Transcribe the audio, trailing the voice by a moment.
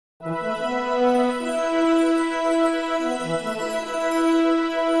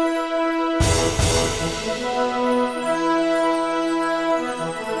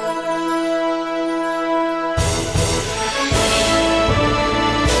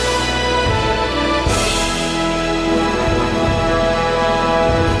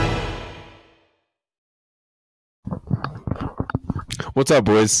What's up,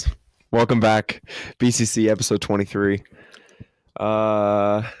 boys? Welcome back. BCC episode 23.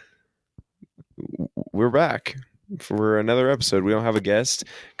 We're back for another episode. We don't have a guest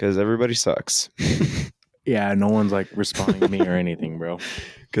because everybody sucks. Yeah, no one's like responding to me or anything, bro.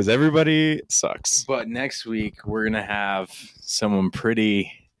 Because everybody sucks. But next week we're gonna have someone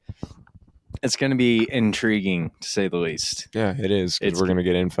pretty. It's gonna be intriguing to say the least. Yeah, it is. Because we're gonna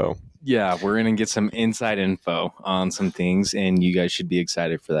get info. Yeah, we're gonna get some inside info on some things, and you guys should be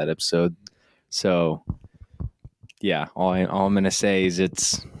excited for that episode. So, yeah, all I'm gonna say is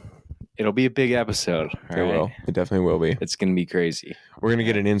it'll be a big episode. It will. It definitely will be. It's gonna be crazy. We're gonna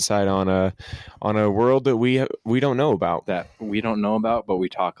get an insight on a world that we don't know about. That we don't know about, but we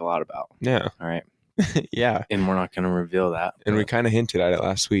talk a lot about. Yeah. All right. Yeah. And we're not gonna reveal that. And we kind of hinted at it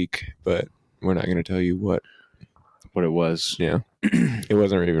last week, but we're not gonna tell you what it was. Yeah. It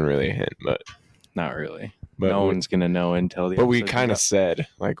wasn't even really a hint, but not really. But no one's gonna know until the. But we kind of said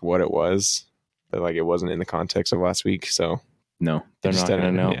like what it was, but like it wasn't in the context of last week. So no, they're not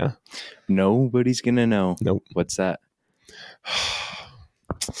gonna know. Yeah. Nobody's gonna know. Nope. What's that?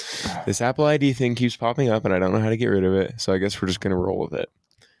 This Apple ID thing keeps popping up, and I don't know how to get rid of it. So I guess we're just gonna roll with it.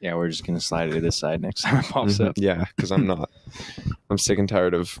 Yeah, we're just gonna slide it to this side next time it pops up. Yeah, because I'm sick and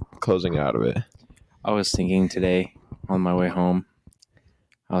tired of closing out of it. I was thinking today on my way home.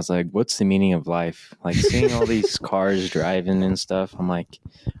 I was like, what's the meaning of life? Like seeing all these cars driving and stuff. I'm like,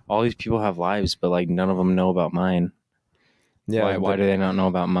 all these people have lives, but like none of them know about mine. Yeah. Why do they not know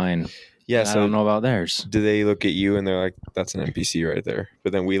about mine? Yeah. So I don't know about theirs. Do they look at you and they're like, that's an NPC right there?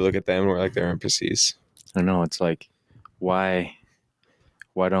 But then we look at them and we're like, they're NPCs. I know. It's like, why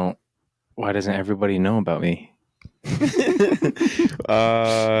doesn't everybody know about me? I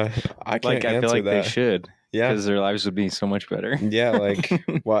can't I feel like that. They should. Yeah, because their lives would be so much better. Yeah, like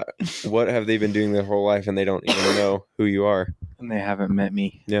what have they been doing their whole life and they don't even know who you are? And they haven't met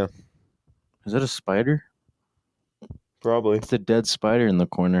me. Yeah. Is that a spider? Probably. It's a dead spider in the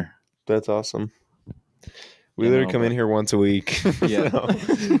corner. That's awesome. We literally come in here once a week. Yeah.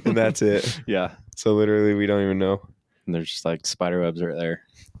 And that's it. Yeah. So literally we don't even know. And there's just like spider webs right there.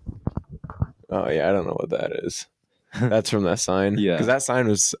 Oh yeah, I don't know what that is. That's from that sign. Yeah. Because that sign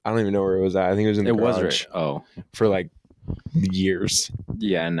was, I don't even know where it was at. I think it was in the garage. Was right. Oh. For like years.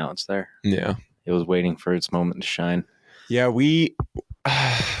 Yeah, and now it's there. Yeah. It was waiting for its moment to shine. Yeah, we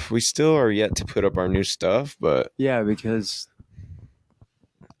still are yet to put up our new stuff, but yeah, because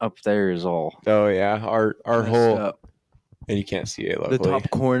up there is all. Oh yeah, our whole up. And you can't see it. Luckily. The top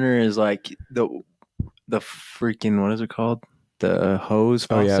corner is like the freaking, what is it called? The hose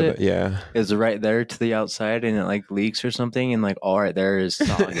faucet. Is right there to the outside, and it like leaks or something, and like all right there is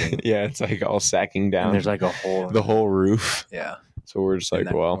sogging. Yeah, it's like all sacking down. And there's like a hole. The whole roof. Yeah. So we're just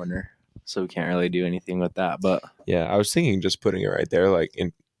like, well, corner. So we can't really do anything with that. But yeah, I was thinking just putting it right there, like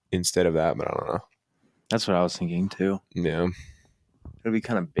instead of that, but I don't know. That's what I was thinking too. Yeah. It'll be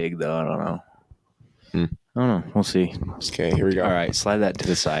kind of big though. I don't know. I don't know. We'll see. Okay, here we go. All right, slide that to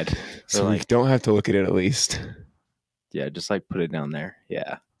the side. So we don't have to look at it at least. Yeah, just like put it down there.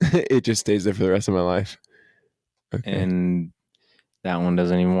 Yeah. It just stays there for the rest of my life. Okay. And that one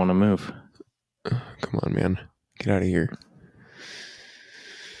doesn't even want to move. Come on, man. Get out of here.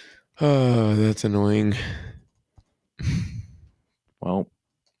 Oh, that's annoying. Well,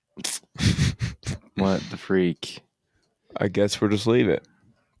 what the freak? I guess we'll just leave it.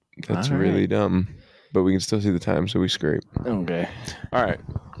 That's really dumb. But we can still see the time, so we scrape. Okay. All right.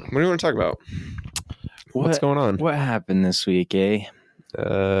 What do you want to talk about? What's going on? What happened this week, eh?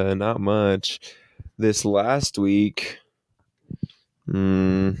 Not much. This last week, I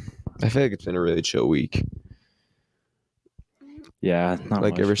feel like it's been a really chill week. Yeah, not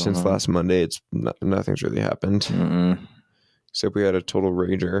like much ever since last Monday, nothing's really happened. Mm-mm. Except we had a total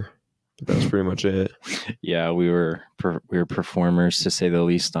rager. But that was pretty much it. Yeah, we were performers to say the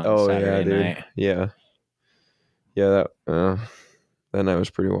least on Saturday night. Yeah, that night was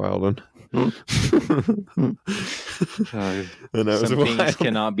pretty wild. Some things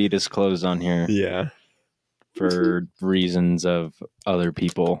cannot be disclosed on here. Yeah, for reasons of other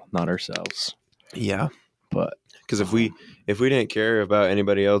people, not ourselves. Yeah, but because if we didn't care about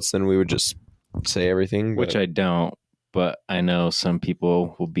anybody else, then we would just say everything. Which I don't. But I know some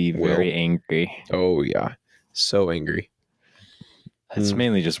people will be very angry. Oh yeah, so angry. It's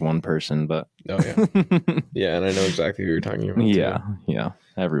mainly just one person, but oh yeah, yeah, and I know exactly who you're talking about. Yeah, too. Yeah,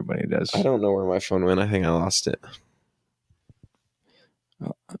 everybody does. I don't know where my phone went. I think I lost it.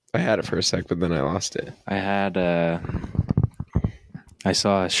 I had it for a sec, but then I lost it. I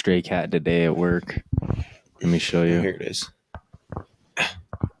saw a stray cat today at work. Let me show you. Here it is.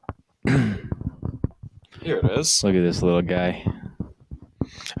 Here it is. Look at this little guy.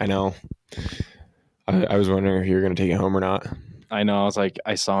 I know. I was wondering if you were going to take it home or not. I know. I was like,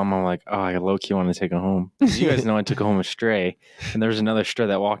 I saw him. I'm like, oh, I low-key want to take him home. 'Cause you guys know I took home a stray. And there was another stray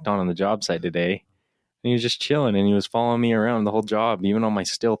that walked on the job site today. And he was just chilling. And he was following me around the whole job, even on my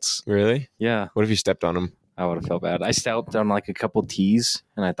stilts. Really? Yeah. What if you stepped on him? I would have felt bad. I stepped on like a couple tees.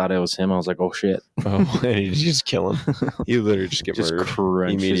 And I thought it was him. I was like, oh, shit. Oh, and you just kill him. You literally just get Just murdered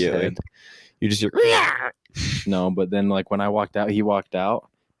crunch his immediately. head. You just hear, No, but then like when I walked out, he walked out.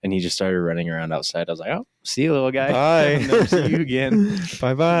 And he just started running around outside. I was like, oh, see you, little guy. Bye. Never see you again.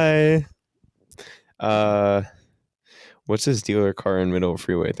 Bye-bye. What's this dealer car in middle of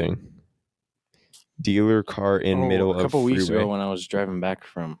freeway thing? Dealer car in middle of freeway. A couple weeks ago when I was driving back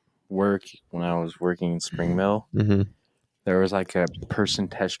from work, when I was working in Spring Mill, Mm-hmm. there was like a person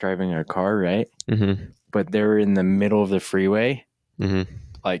test driving a car, right? Mm-hmm. But they were in the middle of the freeway, Mm-hmm.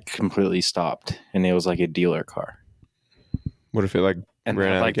 like completely stopped. And it was like a dealer car. What if it like And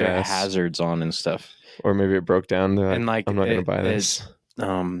ran had out like of their gas? hazards on and stuff. Or maybe it broke down. And like I'm not going to buy this.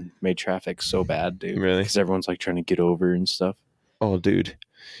 Made traffic so bad, dude. Really? Because everyone's like trying to get over and stuff. Oh, dude.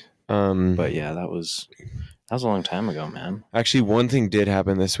 But yeah, that was a long time ago, man. Actually, one thing did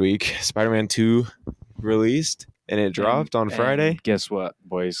happen this week. Spider-Man 2 released, and it dropped on Friday. And guess what,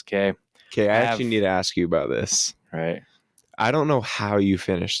 boys? Okay, Okay, I actually need to ask you about this. right. I don't know how you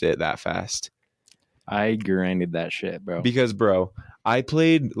finished it that fast. I grinded that shit, bro. Because, bro, I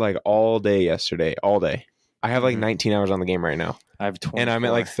played like all day yesterday. All day. I have like Mhm. 19 hours on the game right now. I have 20. And I'm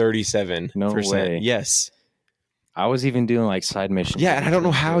at like 37%. No way. Yes. I was even doing like side missions. Yeah, and I don't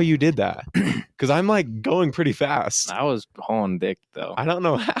know how you did that. Because I'm like going pretty fast. I was hauling dick though. I don't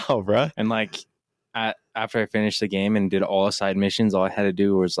know how, bruh. And like after I finished the game and did all the side missions, all I had to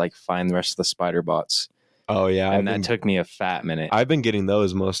do was like find the rest of the spider bots. Oh, yeah. And that took me a fat minute. I've been getting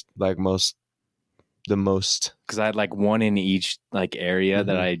those the most. Because I had like one in each like area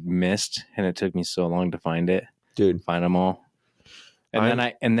that I missed, and it took me so long to find it. Dude. Find them all.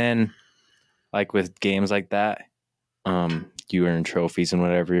 And then like with games like that, you earn trophies and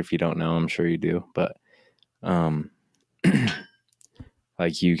whatever. If you don't know, I'm sure you do, but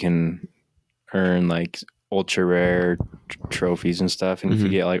like you can earn like ultra rare trophies and stuff, and if you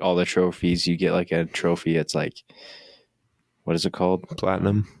get like all the trophies, you get like a trophy. It's like, what is it called?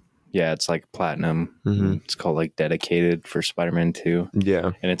 Platinum. Yeah, it's like platinum. It's called like dedicated for Spider-Man 2.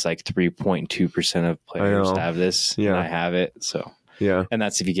 Yeah. And it's like 3.2% of players have this. Yeah. And I have it. So yeah. And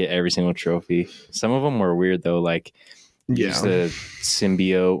that's if you get every single trophy. Some of them were weird though, like use the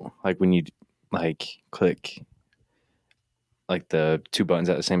symbiote, like when you like click like the two buttons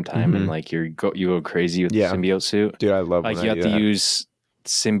at the same time and like you go crazy with the symbiote suit. Dude, I love like you have to use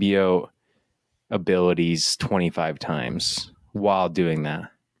symbiote abilities 25 times while doing that.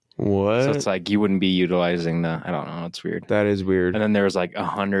 What? So it's like you wouldn't be utilizing the, I don't know, it's weird. That is weird. And then there was like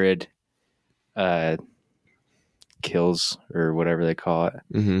 100 kills or whatever they call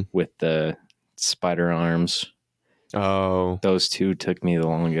it with the spider arms. Oh. Those two took me the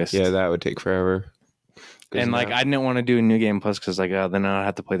longest. Yeah, that would take forever. And like I didn't want to do a new game plus because like then I'd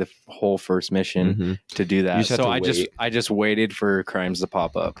have to play the whole first mission to do that. So I just waited for crimes to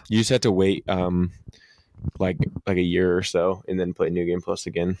pop up. You just had to wait like a year or so and then play New Game Plus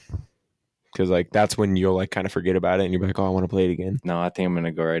again. Because like that's when you'll like kind of forget about it and you'll be like, oh, I want to play it again. No, I think I'm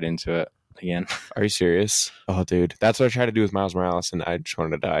gonna go right into it again. Are you serious? Oh, dude, that's what I tried to do with Miles Morales, and I just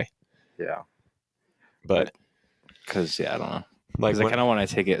wanted to die. Yeah, but because I don't know. Like I kind of want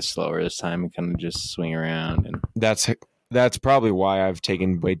to take it slower this time and kind of just swing around. And that's probably why I've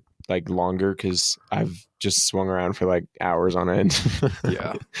taken way like longer because I've just swung around for like hours on end.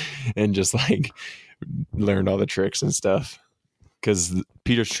 Yeah, and just like learned all the tricks and stuff. Because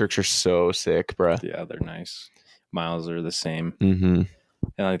Peter's tricks are so sick, bruh. Yeah, they're nice. Miles are the same. And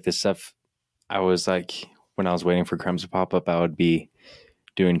like this stuff, I was like, when I was waiting for crumbs to pop up, I would be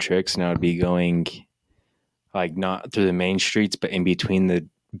doing tricks and I would be going like not through the main streets, but in between the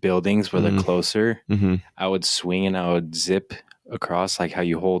buildings where they're closer. I would swing and I would zip across, like how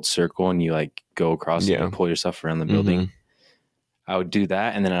you hold circle and you like go across and pull yourself around the building. I would do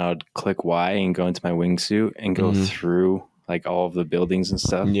that and then I would click Y and go into my wingsuit and go through like all of the buildings and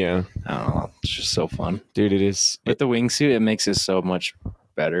stuff. Yeah. I don't know. It's just so fun. Dude, it is. With the wingsuit, it makes it so much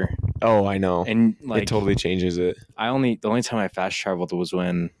better. Oh, I know. And like it totally changes it. The only time I fast traveled was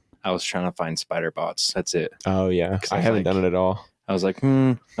when I was trying to find spider bots. That's it. Oh yeah. I haven't done it at all. I was like,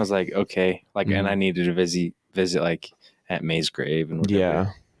 I was like, okay. Like and I needed to visit like at May's grave and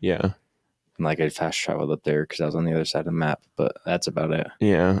whatever. Yeah. And like I fast traveled up there because I was on the other side of the map, but that's about it.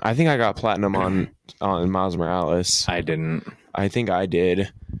 Yeah. I think I got platinum on Miles Morales. I didn't. I think I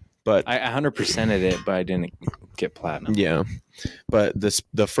did. But I 100%ed it, but I didn't get platinum. yeah, but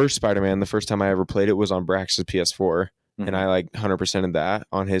the first Spider-Man, the first time I ever played it was on Brax's PS4, and I like 100%ed that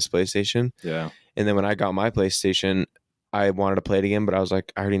on his PlayStation. Yeah. And then when I got my PlayStation, I wanted to play it again, but I was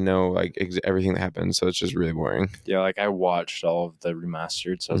like, I already know like everything that happened, so it's just really boring. Yeah, like I watched all of the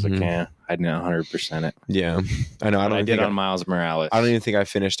remastered, so I was like, I didn't 100% it. Yeah, I know. I did on Miles Morales. I don't even think I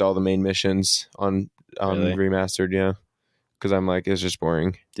finished all the main missions on Really? remastered. Yeah, because I'm like, it's just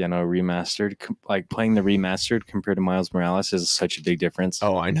boring. Yeah, no, remastered. Like playing the remastered compared to Miles Morales is such a big difference.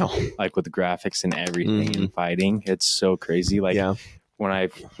 Oh, I know. Like with the graphics and everything and fighting, it's so crazy. Like when I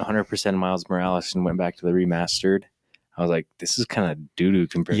 100% Miles Morales and went back to the remastered, I was like, this is kind of doo-doo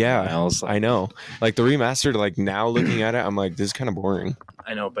compared to Miles. Like, I know. Like the remastered, like now looking at it, I'm like, this is kind of boring.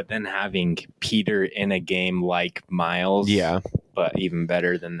 I know, but then having Peter in a game like Miles, but even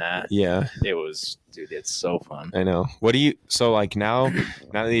better than that, it was, dude, it's so fun. I know. What do you? So like now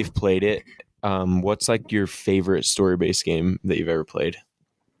that you've played it, what's like your favorite story-based game that you've ever played?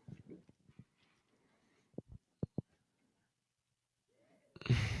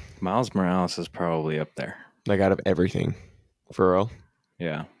 Miles Morales is probably up there. Like out of everything, for real?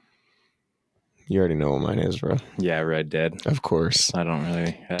 Yeah. You already know what mine is, bro. Yeah, Red Dead. Of course. I don't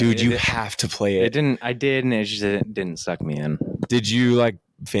really. Dude, you have to play it. I did, and it just didn't suck me in. Did you like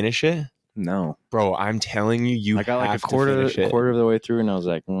finish it? No. Bro, I'm telling you, I got like a quarter of the way through, and I was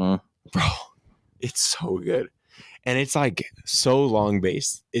like, bro, it's so good. And it's like so long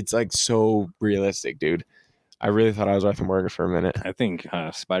based. It's like so realistic, dude. I really thought I was off Morgan for a minute. I think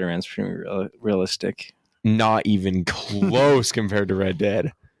Spider-Man's pretty realistic. Not even close compared to Red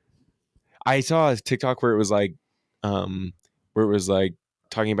Dead. I saw a TikTok where it was like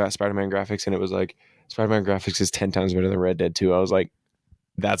talking about Spider-Man graphics, and it was like Spider-Man graphics is 10 times better than Red Dead 2. I was like,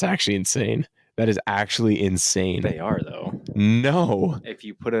 that's actually insane. That is actually insane. They are though. No. If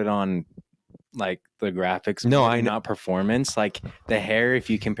you put it on like the graphics, not performance, like the hair,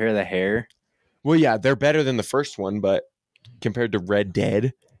 if you compare the hair. Well, yeah, they're better than the first one, but compared to Red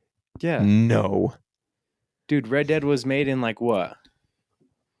Dead, no. Dude, Red Dead was made in like what?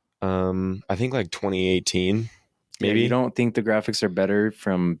 I think like 2018, maybe. Yeah, you don't think the graphics are better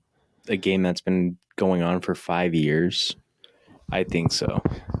from a game that's been going on for 5 years? I think so.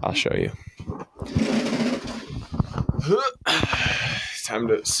 I'll show you. Time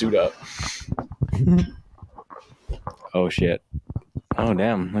to suit up. Oh, shit. Oh,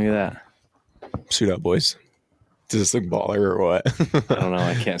 damn. Look at that. Suit up, boys. Does this look baller or what? I don't know.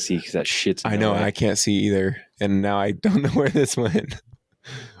 I can't see because that shit's I know. I can't see either. And now I don't know where this went.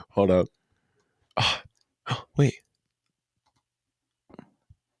 Hold up. Oh, wait.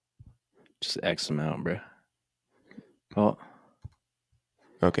 Just X them out, bro. Oh.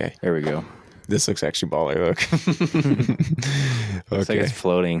 Okay. There we go. This looks actually baller. Look. Looks like it's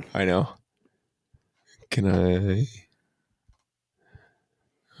floating. I know. Can I?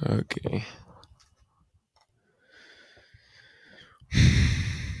 Okay.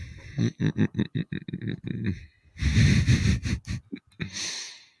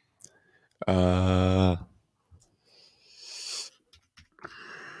 Oh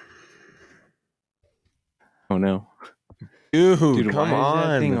no. Dude, come why on. is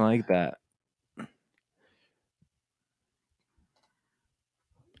that thing like that?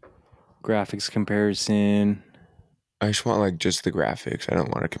 Graphics comparison. I just want like just the graphics. I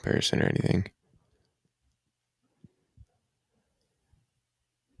don't want a comparison or anything.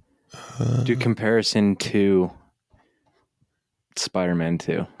 Do comparison to Spider-Man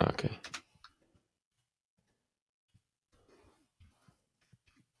 2. Okay.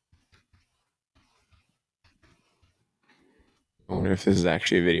 I wonder if this is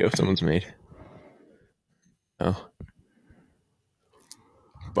actually a video someone's made. Oh.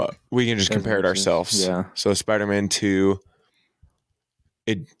 But we can just compare it ourselves. Yeah. So Spider-Man 2.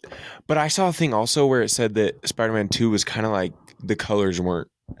 But I saw a thing also where it said that Spider-Man 2 was kind of like the colors weren't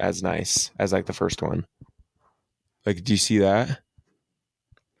as nice as like the first one. Like, do you see that?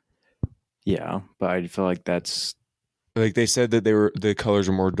 Yeah, but I feel like that's like they said that the colors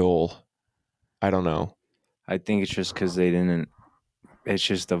were more dull. I don't know. I think it's just because they didn't. It's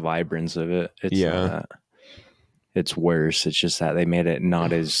just the vibrance of it. It's not that. It's worse. It's just that they made it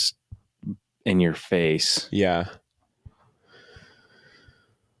not as in your face. Yeah.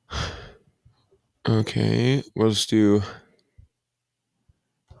 Okay, let's do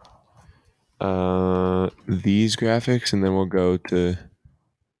these graphics, and then we'll go to.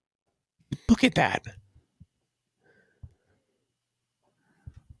 Look at that.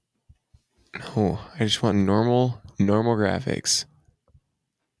 No, I just want normal graphics.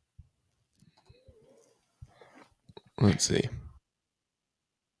 Let's see.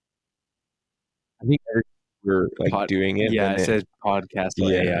 I think we're like doing it. Yeah, Then it says podcast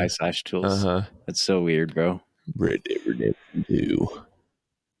Yeah. AI/tools. That's so weird, bro. Red Dead Redemption 2.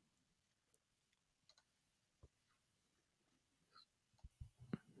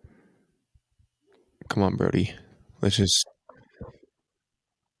 Come on, Brody. Let's just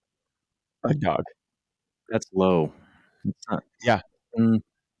a dog. That's low. It's not. Yeah. Mm,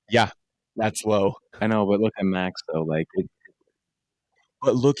 Yeah. That's low. I know, but look at Max though. Like,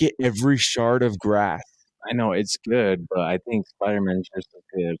 But look at every shard of grass. I know it's good, but I think Spider-Man's just as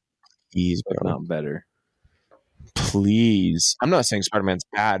good, Please, if bro. not better. Please. I'm not saying Spider-Man's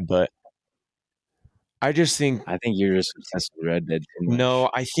bad, but I just think I think you're just obsessed with Red Dead too much.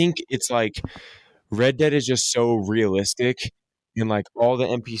 no, I think it's like Red Dead is just so realistic and like all the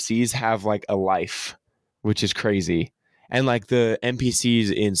NPCs have like a life, which is crazy. And like the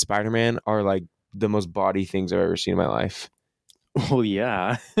NPCs in Spider-Man are like the most body things I've ever seen in my life. Well,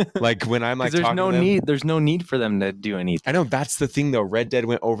 yeah. Like when I'm like there's talking no to them, need. There's no need for them to do anything. I know that's the thing though. Red Dead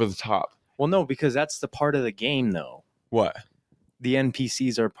went over the top. Well, no, because that's the part of the game, though. What? The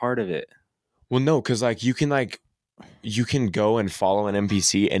NPCs are part of it. Well, no, because like you can go and follow an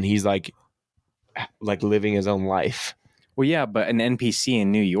NPC and he's like living his own life. Well, yeah, but an NPC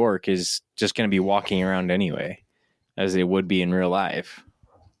in New York is just going to be walking around anyway, as it would be in real life.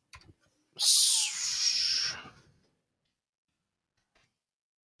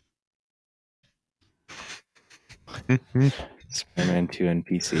 Spider-Man 2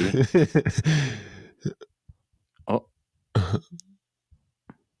 NPC. Oh.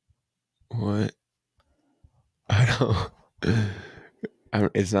 What? I don't.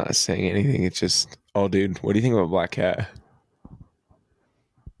 It's not saying anything. It's just, oh, dude, what do you think about Black Cat?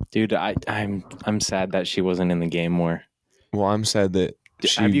 Dude, I'm sad that she wasn't in the game more. Well, I'm sad that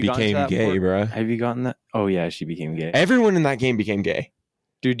she Have you gotten to became that gay, part? bruh. Have you gotten that? Oh yeah, she became gay. Everyone in that game became gay.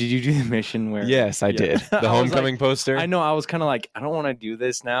 Dude, did you do the mission where? Yes, I did. The I was homecoming like, poster. I know. I was kind of like, I don't want to do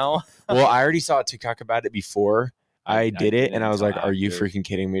this now. Well, I already saw a TikTok about it before I did it, and I was like, until "Are you after. freaking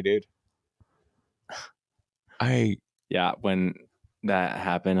kidding me, dude?" Yeah, when that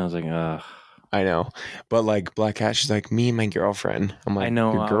happened, I was like, ugh. I know, but like Black Cat, she's like me and my girlfriend. I'm like, I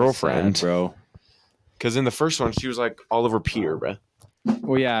know, your I was girlfriend, sad, bro. Because in the first one, she was like all over Peter, bro.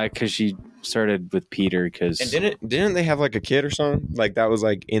 Well, yeah, because she started with Peter. And didn't they have like a kid or something? Like that was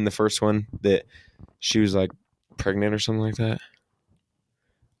like in the first one that she was like pregnant or something like that.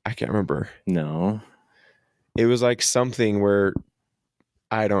 I can't remember. No, It was like something where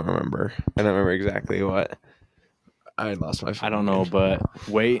I don't remember. I don't remember exactly what. I lost my phone. I don't know, but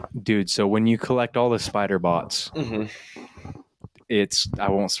wait, dude. So when you collect all the spider bots, I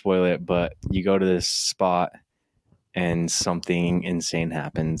won't spoil it, but you go to this spot and something insane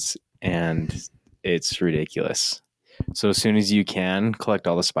happens and it's ridiculous. So as soon as you can, collect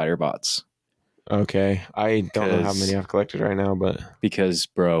all the spider bots. Okay. I don't know how many I've collected right now, but because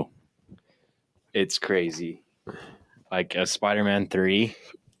bro, it's crazy. Like a Spider-Man 3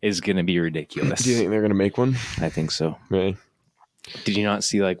 is gonna be ridiculous. Do you think they're gonna make one? I think so. Really? Did you not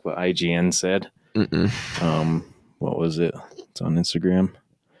see like what IGN said? What was it? It's on Instagram.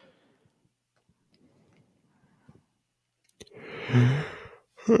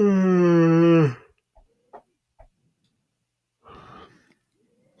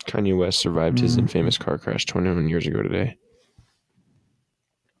 Kanye West survived his infamous car crash 21 years ago today.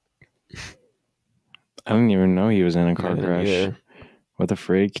 I didn't even know he was in a car crash. Either. What the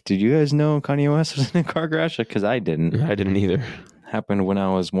freak? Did you guys know Kanye West was in a car crash? Because I didn't. I didn't either. Happened when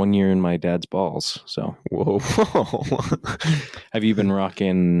I was 1 year in my dad's balls. So whoa. Have you been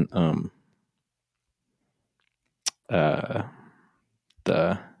rocking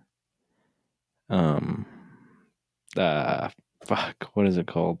fuck, what is it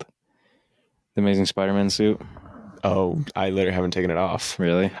called? The Amazing Spider-Man suit? Oh, I literally haven't taken it off.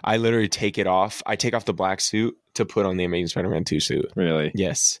 Really? I literally take it off. I take off the black suit to put on the Amazing Spider-Man 2 suit. Really?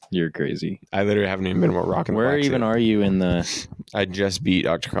 Yes. You're crazy. I literally haven't even been rocking the Where black even suit. are you in the... I just beat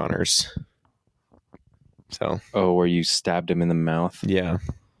Dr. Connors. So. Oh, where you stabbed him in the mouth? Yeah.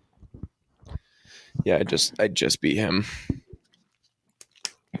 Yeah, I just beat him.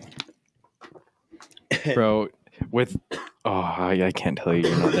 Bro, with... Oh, I can't tell you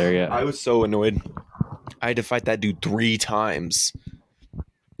you're not there yet. I was so annoyed. I had to fight that dude 3 times.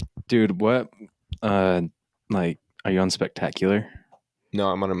 Dude, what? Like, are you on Spectacular? No,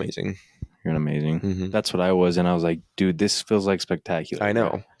 I'm on Amazing. You're on Amazing. Mm-hmm. That's what I was, and I was like, dude, this feels like Spectacular. I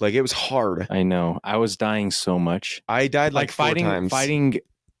know. Like, it was hard. I know. I was dying so much. I died like 4 times. Fighting.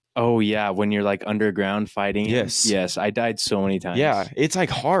 Oh, yeah, when you're like underground fighting. Yes. Yes, I died so many times. Yeah, it's like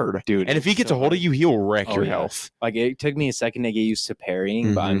hard. Dude. And if he gets a hold of you, he'll wreck your health. Like, it took me a second to get used to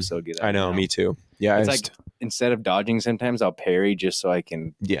parrying, but I'm so good at it. I know, now. me too. Yeah, It's like instead of dodging, sometimes I'll parry just so I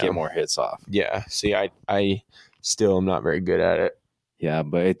can get more hits off. Yeah. See, I still am not very good at it. Yeah,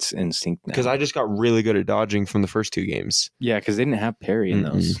 but it's instinct now. Because I just got really good at dodging from the first 2 games. Yeah, because they didn't have parry in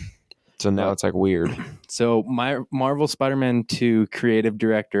those. So now it's like weird. So my Marvel Spider-Man 2 creative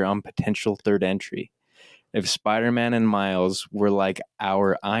director on potential third entry. If Spider-Man and Miles were like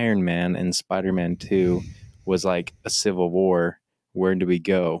our Iron Man and Spider-Man 2 was like a civil war, where do we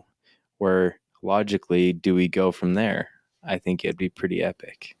go? Where logically do we go from there? I think it'd be pretty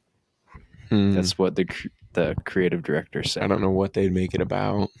epic. That's what the creative director said. I don't know what they'd make it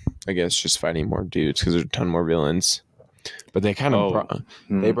about. I guess just fighting more dudes because there's a ton more villains. But they kind of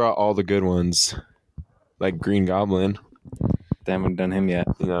they brought all the good ones, like Green Goblin. They haven't done him yet.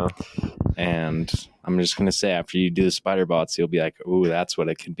 No. And I'm just going to say, after you do the spider bots, you'll be like, ooh, that's what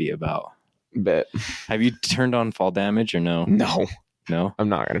it could be about. Bet. Have you turned on fall damage or no? No. No? I'm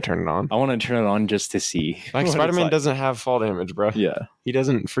not going to turn it on. I want to turn it on just to see. Like, Spider-Man doesn't have fall damage, bro. Yeah. He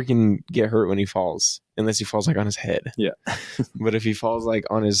doesn't freaking get hurt when he falls, unless he falls, like, on his head. Yeah. But if he falls, like,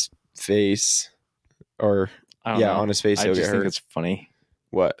 on his face, or, on his face, he'll get hurt. I just think it's funny.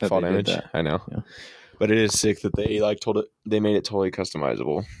 What? Fall damage? I know. Yeah. But it is sick that they, like, they made it totally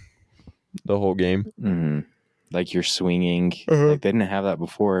customizable. The whole game. Mm-hmm. Like, you're swinging. Like, they didn't have that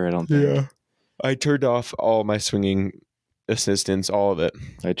before, I don't think. Yeah. I turned off all my swinging assistance, all of it.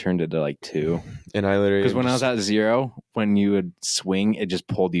 I turned it to like 2, and I literally because when I was at 0, when you would swing, it just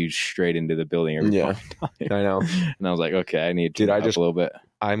pulled you straight into the building every time. I know. And I was like, okay, I need to turn it up a little bit.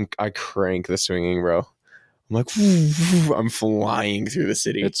 I crank the swinging, bro. I'm like, I'm flying through the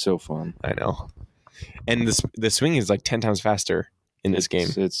city. It's so fun. I know. And the swing is like 10 times faster in this game.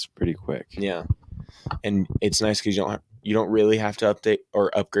 It's pretty quick. Yeah, and it's nice because you don't really have to update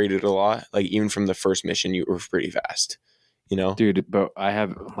or upgrade it a lot. Like, even from the first mission, you were pretty fast. You know, dude, but I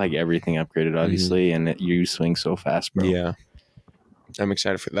have like everything upgraded, obviously, and you swing so fast, bro. Yeah, I'm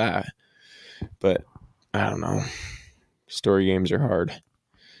excited for that, but I don't know. Story games are hard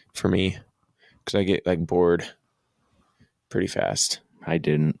for me because I get like bored pretty fast. I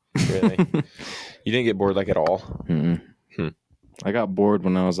didn't really. You didn't get bored like at all. I got bored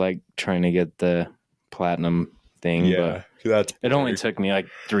when I was like trying to get the platinum thing. Yeah, but it only took me like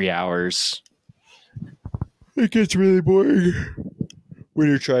 3 hours. It gets really boring when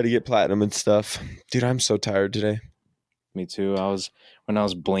you're trying to get platinum and stuff. Dude, I'm so tired today. Me too. When I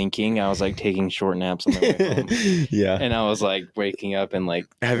was blinking, I was like taking short naps on my way home. Yeah. And I was like waking up and like.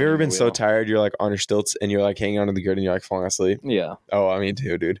 Have you ever been so tired you're like on your stilts and you're like hanging onto the grid and you're like falling asleep? Yeah. Oh, I mean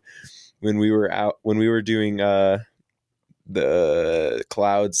too, dude. When we were doing the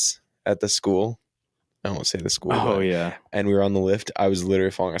clouds at the school. I won't say the school. Oh, yeah. And we were on the lift. I was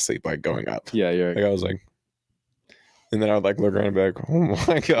literally falling asleep like going up. Yeah, you're like I was like. And then I would like look around and be like, oh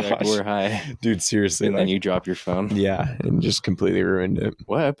my gosh. Like, we're high. Dude, seriously. And then you drop your phone. Yeah, and just completely ruined it.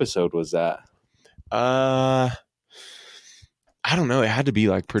 What episode was that? I don't know. It had to be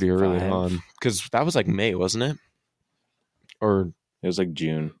like pretty early on. Because that was like May, wasn't it? Or it was like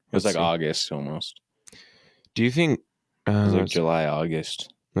June. It was like August almost. Do you think it was like July,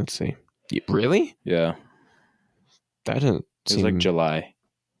 August? Let's see. Really? Yeah. That doesn't It was like July.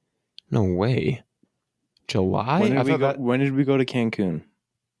 No way. July? When did we go to Cancun?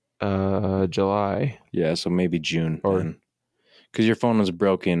 July. Yeah, so maybe June. Or because your phone was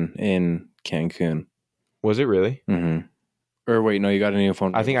broken in Cancun. Was it really? Mm-hmm. Or wait, no, you got a new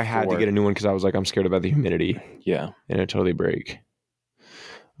phone. I think I had to get a new one because I was like, I'm scared about the humidity. Yeah. And it totally break.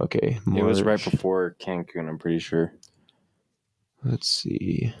 Okay. March. It was right before Cancun, I'm pretty sure. Let's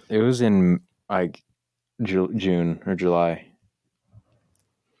see. It was in like June or July.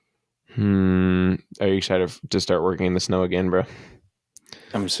 Are you excited to start working in the snow again, bro?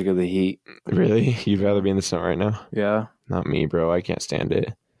 I'm sick of the heat. Really? You'd rather be in the snow right now? Yeah. Not me, bro. I can't stand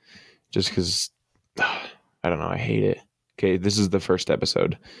it. Just because, I don't know. I hate it. Okay, this is the first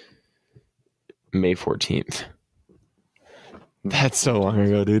episode. May 14th. That's so long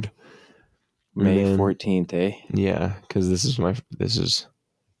ago, dude. May 14th, eh? Yeah, because this is May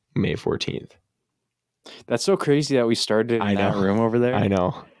 14th. That's so crazy that we started in that room over there. I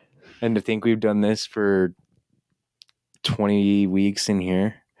know. And to think we've done this for 20 weeks in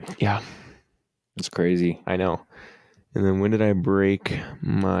here. Yeah. It's crazy. I know. And then when did I break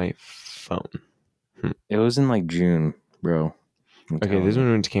my phone? It was in like June, bro. Okay, this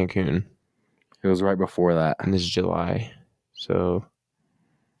one went to Cancun. It was right before that. And this is July. So.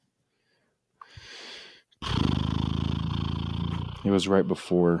 It was right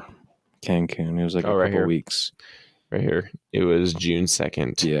before Cancun. It was like a couple weeks. Right here. It was June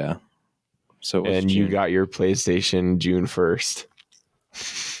 2nd. Yeah. So and June. You got your PlayStation June 1st.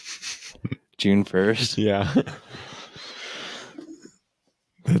 June 1st. Yeah.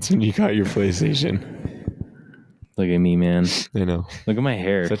 That's when you got your PlayStation. Look at me, man. I know. Look at my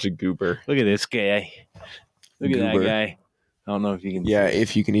hair. Such a goober. Look at this guy. Look at that Goober. guy. I don't know if you can Yeah, see it.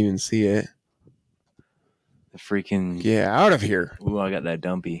 if you can even see it. The freaking... Get out of here. Ooh, I got that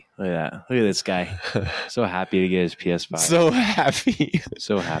dumpy. Look at that. Look at this guy. So happy to get his PS5. So happy.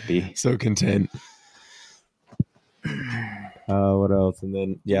 So happy. So content. What else? And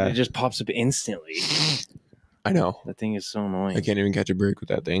then, yeah. It just pops up instantly. I know. That thing is so annoying. I can't even catch a break with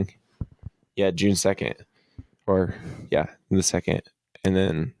that thing. Yeah, June 2nd. Or, yeah, the 2nd. And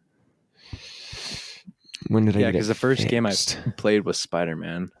then, when did I get it because the first game I fixed? played was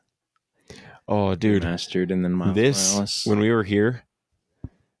Spider-Man. Oh, dude. Mastered, and then Miles Morales. When we were here,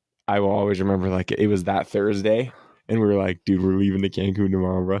 I will always remember, like, it was that Thursday, and we were like, dude, we're leaving to Cancun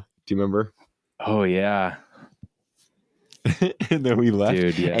tomorrow, bro. Do you remember? Oh, yeah. And then we left.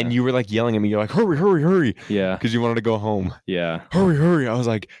 Dude, yeah. And you were, like, yelling at me. You're like, hurry, hurry, hurry. Yeah. Because you wanted to go home. Yeah. Hurry, hurry. I was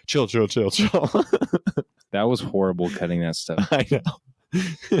like, chill, chill, chill, chill. That was horrible cutting that stuff. I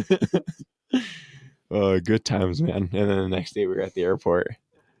know. Good times, man. And then the next day we were at the airport.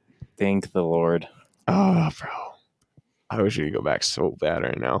 Thank the Lord. Oh, bro. I wish we could go back so bad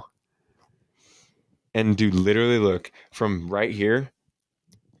right now. And dude, literally look from right here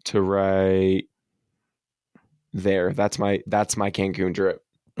to right there. That's my Cancun trip.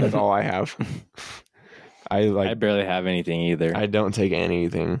 That's all I have. I barely have anything either. I don't take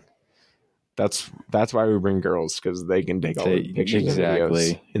anything. That's why we bring girls, because they can take all the pictures and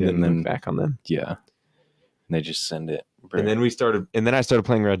videos and then look back on them. Yeah. And they just send it. And then I started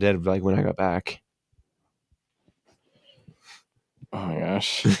playing Red Dead like when I got back. Oh my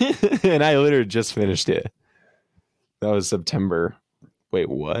gosh. And I literally just finished it. That was September. Wait,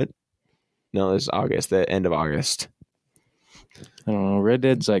 what? No, this is August, the end of August. I don't know. Red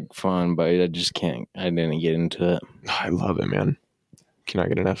Dead's like fun, but I just can't. I didn't get into it. I love it, man. Cannot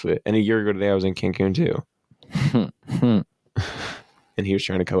get enough of it. And a year ago today, I was in Cancun too. And he was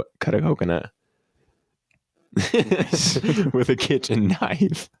trying to cut a coconut with a kitchen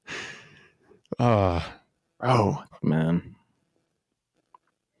knife. Oh, man.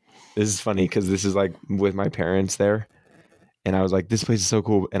 This is funny because this is like with my parents there. And I was like, this place is so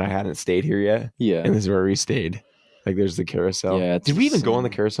cool. And I hadn't stayed here yet. Yeah. And this is where we stayed. Like, there's the carousel. Yeah. Did we even go on the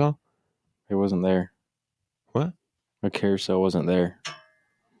carousel? It wasn't there. What? A carousel wasn't there.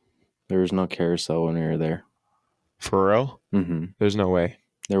 There was no carousel when we were there. For real? Mm-hmm. There's no way.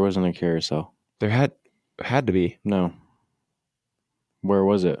 There wasn't a carousel. There had to be. No. Where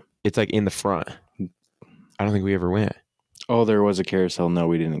was it? It's like in the front. I don't think we ever went. Oh, there was a carousel. No,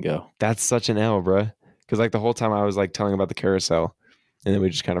 we didn't go. That's such an L, bruh. Because like the whole time I was like telling about the carousel, and then we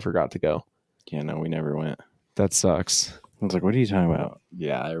just kind of forgot to go. Yeah, no, we never went. That sucks. I was like, what are you talking about?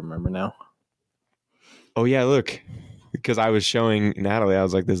 Yeah, I remember now. Oh yeah, look. Because I was showing Natalie, I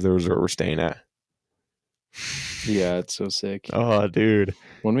was like, this is the resort we're staying at. Yeah, it's so sick. Oh, dude.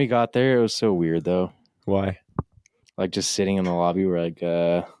 When we got there, it was so weird though. Why? Like just sitting in the lobby, we're like,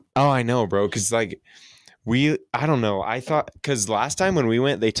 Oh, I know, bro. Because like I don't know. I thought, because last time when we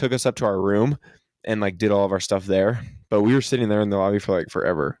went, they took us up to our room and like did all of our stuff there. But we were sitting there in the lobby for like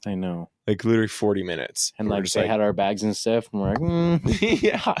forever. I know. Like literally 40 minutes. And like they had our bags and stuff, and we're like,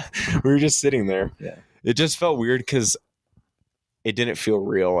 yeah. We were just sitting there. Yeah. It just felt weird because it didn't feel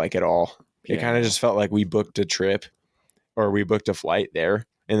real like at all. It kind of just felt like we booked a trip or we booked a flight there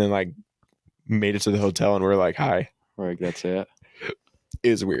and then like made it to the hotel and we're like, hi. We're like, that's it. It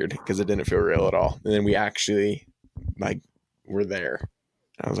was weird because it didn't feel real at all. And then we actually like were there.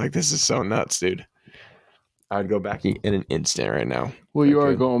 I was like, this is so nuts, dude. I'd go back in an instant right now. Well, you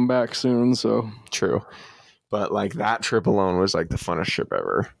are going back soon, so. True. But like that trip alone was like the funnest trip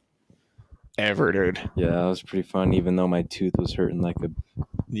ever. Ever, dude. Yeah, that was pretty fun, even though my tooth was hurting like a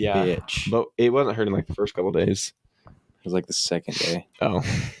bitch. But it wasn't hurting like the first couple days. It was like the second day. Oh.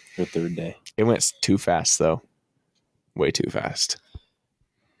 Or third day. It went too fast, though. Way too fast.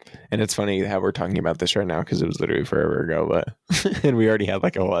 And it's funny how we're talking about this right now because it was literally forever ago, but and we already had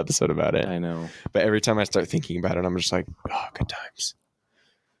like a whole episode about it. I know. But every time I start thinking about it, I'm just like, oh, good times.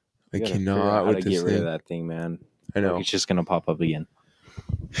 I cannot how to get rid of that thing, man. I know. Like, it's just gonna pop up again.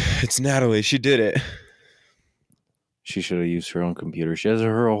 It's Natalie. She did it. She should have used her own computer. She has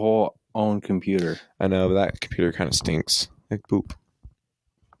her whole own computer. I know, but that computer kind of stinks. Like poop.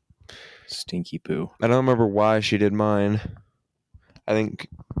 Stinky poo. I don't remember why she did mine. I think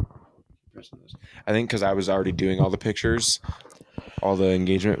because I was already doing all the pictures, all the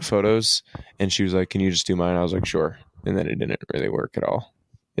engagement photos, and she was like, can you just do mine? I was like, sure. And then it didn't really work at all.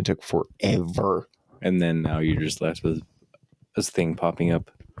 It took forever. And then now you're just left with this thing popping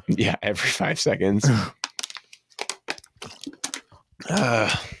up. Yeah, every 5 seconds.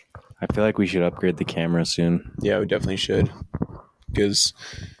 I feel like we should upgrade the camera soon. Yeah, we definitely should. Because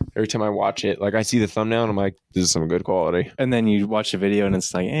every time I watch it, like I see the thumbnail and I'm like, this is some good quality. And then you watch the video and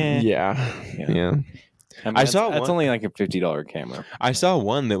it's like, Yeah. I mean, I that's, saw that's one. only like a $50 camera. I saw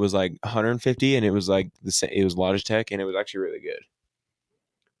one that was like 150 and it was like the same. It was Logitech and it was actually really good.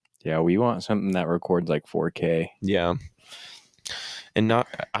 Yeah, we want something that records like 4K. Yeah. And I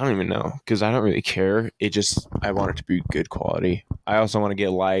don't even know because I don't really care. I want it to be good quality. I also want to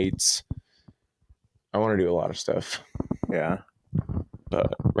get lights. I want to do a lot of stuff. Yeah.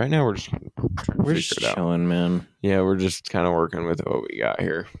 But right now we're just We're just chilling, man. Yeah, we're just kind of working with what we got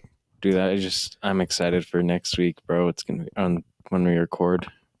here. Dude, I'm excited for next week, bro. It's gonna be on when we record.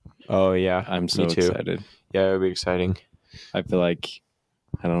 Oh yeah, I'm so me too. excited. Yeah, it'll be exciting. I feel like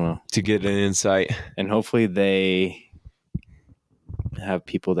I don't know to get an insight, and hopefully they have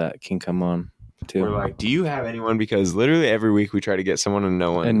people that can come on too. We're like, do you have anyone? Because literally every week we try to get someone and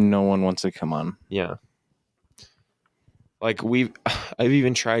no one wants to come on. Yeah. Like I've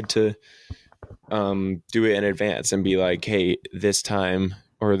even tried to do it in advance and be like, hey, this time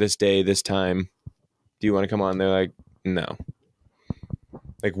or this day, this time, do you want to come on? They're like, no.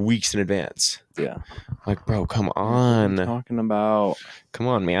 Like weeks in advance. Yeah. Like, bro, come on. What are you talking about? Come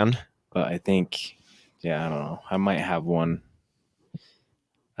on, man. But I think, I don't know. I might have one.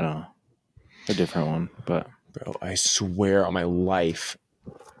 I don't know. A different one, but bro, I swear on my life.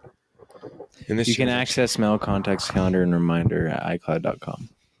 And you can access mail, contacts, calendar, and reminder at iCloud.com.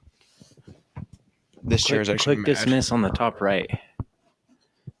 This chair is actually click dismiss on the top right.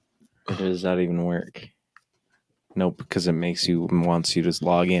 Or does that even work? Nope, because it wants you to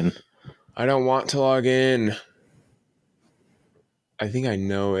log in. I don't want to log in. I think I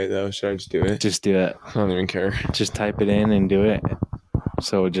know it though. Should I just do it? Just do it. I don't even care. Just type it in and do it.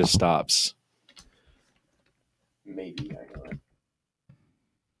 So it just stops. Maybe I know it.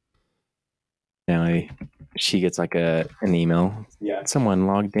 Now she gets like an email. Yeah. Someone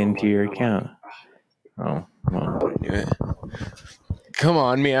logged into your account. Oh, well. I knew it. Come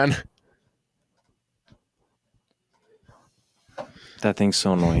on, man. That thing's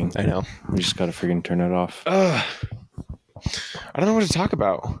so annoying. I know. You just gotta freaking turn it off. I don't know what to talk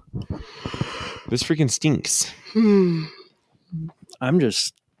about. This freaking stinks. I'm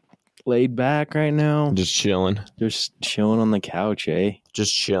just laid back right now. Just chilling. Just chilling on the couch, eh?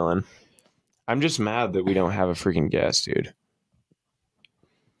 Just chilling. I'm just mad that we don't have a freaking guest, dude.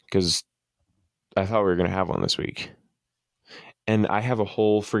 Because I thought we were going to have one this week. And I have a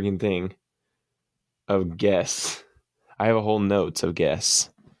whole freaking thing of guests. I have a whole notes of guests.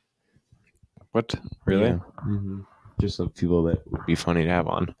 What? Really? Yeah. Mm-hmm. Just of people that would be funny to have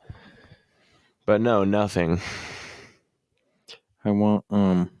on. But no, nothing. I want,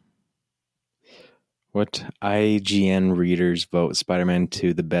 what IGN readers vote Spider-Man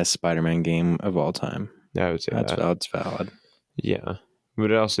 2 the best Spider-Man game of all time? I would say that's valid. Yeah.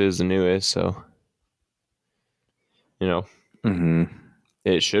 But it also is the newest, so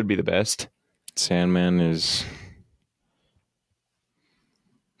it should be the best. Sandman is...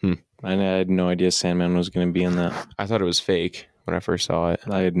 I had no idea Sandman was going to be in that. I thought it was fake when I first saw it.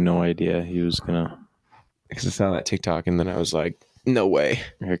 I had no idea he was going to... Because I saw that TikTok and then I was like, no way.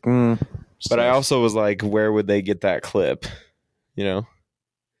 Like, but I also was like, where would they get that clip? Yeah,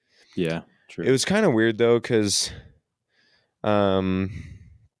 true. It was kind of weird though, because the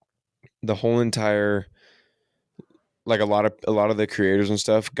whole entire, like a lot of the creators and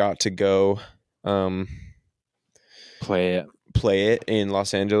stuff got to go play it in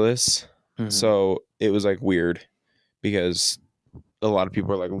Los Angeles. Mm-hmm. So it was like weird because a lot of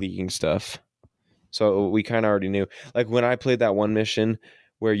people are like leaking stuff. So we kind of already knew. Like when I played that one mission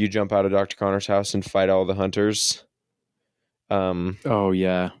where you jump out of Dr. Connor's house and fight all the hunters. Oh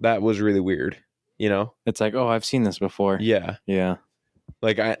yeah, that was really weird. It's like, oh, I've seen this before. Yeah.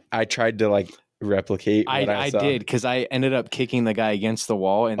 Like I tried to like replicate. What I did because I ended up kicking the guy against the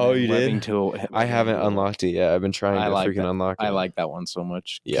wall. And you did? I haven't unlocked it yet. I've been trying to freaking unlock it. I like that one so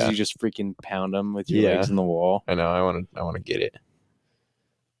much. Yeah, you just freaking pound them with your legs in the wall. I know. I want to get it.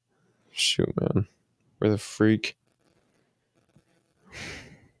 Shoot, man. Where the freak?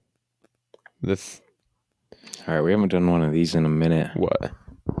 All right, we haven't done one of these in a minute. What?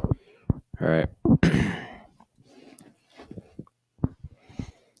 All right.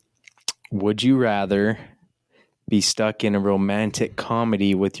 Would you rather be stuck in a romantic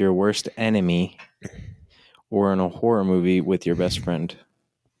comedy with your worst enemy or in a horror movie with your best friend?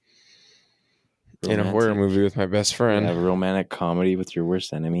 In a horror movie with my best friend. Have a romantic comedy with your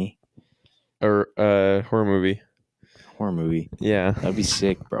worst enemy. Or horror movie. horror movie. Yeah. That'd be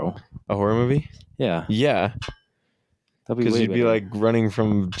sick, bro. A horror movie? Yeah. Yeah. That'd be Because way you'd be better. like running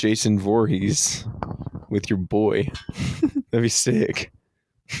from Jason Voorhees with your boy. That'd be sick.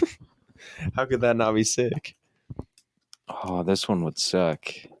 How could that not be sick? Oh, this one would suck.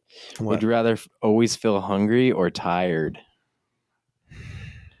 What? Would you rather always feel hungry or tired?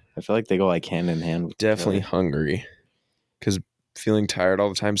 I feel like they go like hand in hand with each Definitely other. hungry. Because feeling tired all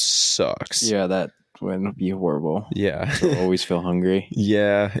the time sucks. Yeah, that would be horrible. Yeah. So always feel hungry.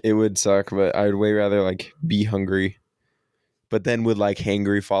 Yeah, it would suck, but I'd way rather like be hungry. But then would like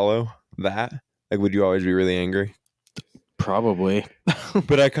hangry follow that? Like, would you always be really angry? Probably.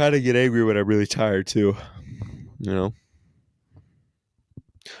 But I kind of get angry when I'm really tired too. You know?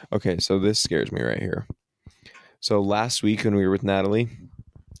 Okay, so this scares me right here. So last week when we were with Natalie,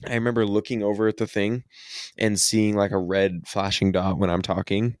 I remember looking over at the thing and seeing like a red flashing dot when I'm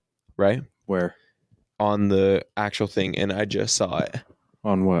talking, right? Where? On the actual thing, and I just saw it.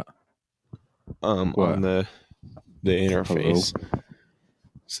 On what? On the interface. Hello?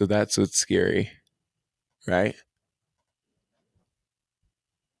 So that's what's scary, right?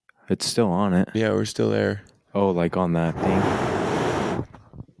 It's still on it. Yeah, we're still there. Oh, like on that thing?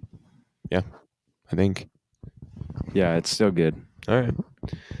 Yeah, I think. Yeah, it's still good. All right.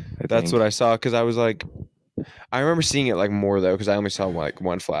 That's what I saw, because I was like, I remember seeing it like more though, because I only saw like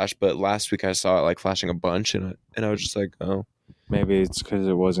one flash, but last week I saw it like flashing a bunch, and I was just like, oh. Maybe it's because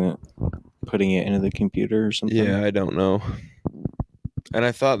it wasn't putting it into the computer or something. Yeah, I don't know. And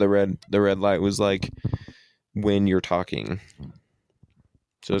I thought the red light was like when you're talking.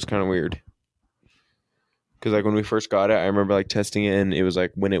 So it's kind of weird. Because like when we first got it, I remember like testing it, and it was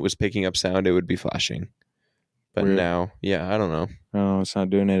like when it was picking up sound, it would be flashing. But weird. Now, yeah, I don't know. Oh, it's not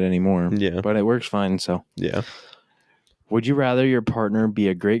doing it anymore. Yeah. But it works fine, so. Yeah. Would you rather your partner be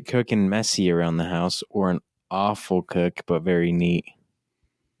a great cook and messy around the house, or an awful cook but very neat?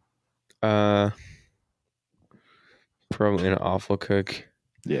 Probably an awful cook.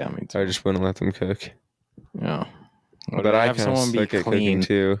 Yeah, I mean, I just wouldn't let them cook. Yeah. But I have someone be clean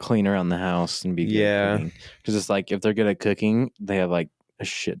too. Clean around the house and be good at cooking. Because it's like if they're good at cooking, they have like a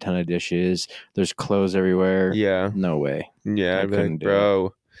shit ton of dishes. There's clothes everywhere. Yeah. No way. Yeah, I'd be like,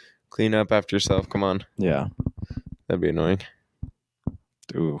 bro, clean up after yourself. Come on. Yeah. That'd be annoying.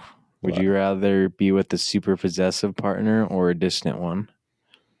 Ooh. Would you rather be with a super possessive partner or a distant one?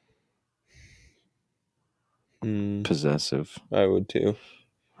 Possessive. I would too.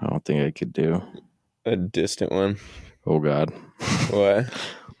 I don't think I could do a distant one. Oh God. What?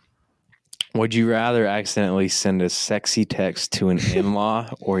 Would you rather accidentally send a sexy text to an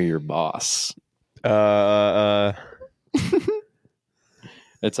in-law or your boss? It's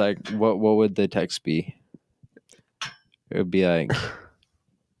like, what would the text be? It would be like,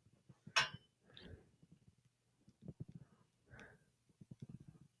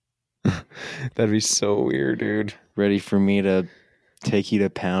 that'd be so weird, dude. Ready for me to take you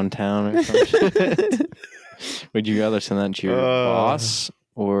to Pound Town or something? Would you rather send that to your boss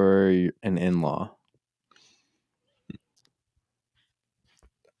or an in-law?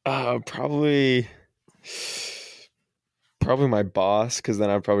 Probably my boss, because then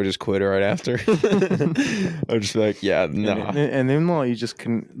I'd probably just quit her right after. I'd just be like, yeah, no. And in-law, you just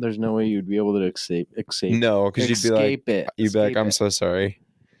couldn't. There's no way you'd be able to escape. No, because you'd be like, you'd be like, I'm so sorry.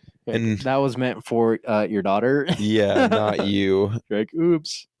 And that was meant for your daughter. Yeah, not you. You're like,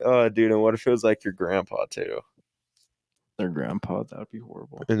 oops. Oh, dude, and what if it was like your grandpa too? Their grandpa, that would be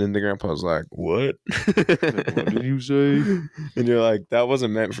horrible. And then the grandpa's like, what? Like, what did you say? And you're like, that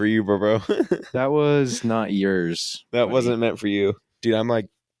wasn't meant for you, bro. That was not yours. That wasn't meant for you. Dude, I'm like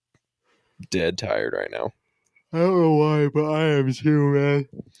dead tired right now. I don't know why, but I am too, man.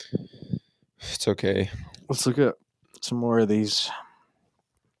 It's okay. Let's look at some more of these.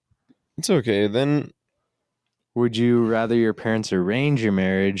 It's okay. Then, would you rather your parents arrange your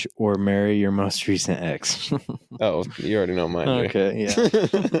marriage or marry your most recent ex? Oh, you already know mine. Okay,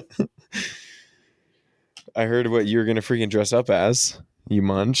 yeah. I heard what you're going to freaking dress up as, you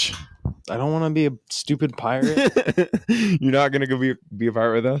munch. I don't want to be a stupid pirate. You're not going to go be a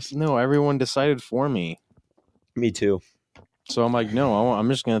pirate with us? No, everyone decided for me. Me too. So I'm like, no, I'm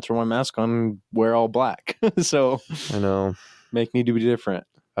just going to throw my mask on and wear all black. So I know. Make me do different.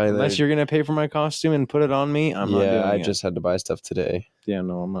 Unless you're going to pay for my costume and put it on me, I'm not doing it. Yeah, I just had to buy stuff today. Yeah,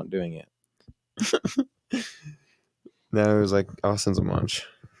 no, I'm not doing it. Now it was like, Austin's a munch.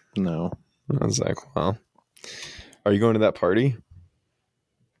 No. I was like, well, are you going to that party?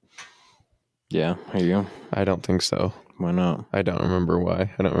 Yeah, are you? I don't think so. Why not? I don't remember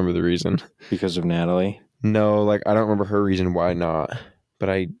why. I don't remember the reason. Because of Natalie? No, like, I don't remember her reason why not.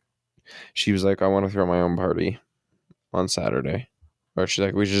 But she was like, I want to throw my own party. on Saturday. Or she's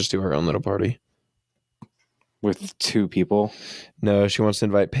like, we should just do our own little party. With 2 people? No, she wants to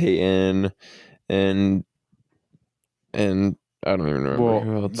invite Peyton and I don't even remember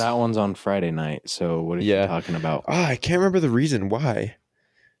who else. That one's on Friday night. So what is she talking about? I can't remember the reason why.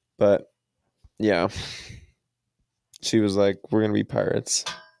 But yeah. She was like, we're going to be pirates.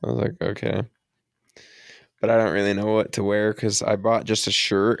 I was like, okay. But I don't really know what to wear because I bought just a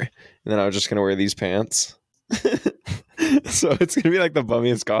shirt and then I was just going to wear these pants. So it's going to be like the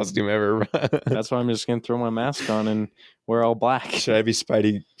bummiest costume ever. That's why I'm just going to throw my mask on and wear all black. Should I be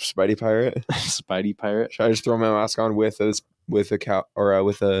Spidey pirate? Spidey pirate? Should I just throw my mask on with a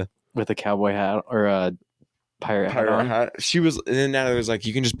cowboy hat or a pirate hat? She was, and then Natalie was like,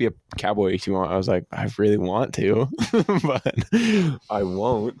 you can just be a cowboy if you want. I was like, I really want to, but I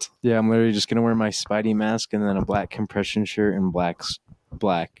won't. Yeah, I'm literally just gonna wear my Spidey mask and then a black compression shirt and black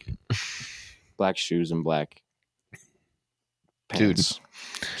shoes and black pants. Dude.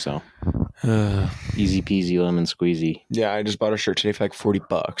 So easy peasy lemon squeezy. Yeah, I just bought a shirt today for like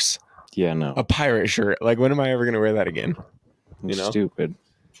 $40. Yeah, no. A pirate shirt. Like, when am I ever gonna wear that again? You know? Stupid.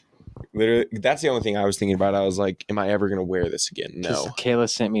 Literally, that's the only thing I was thinking about. I was like, am I ever going to wear this again? No. Kayla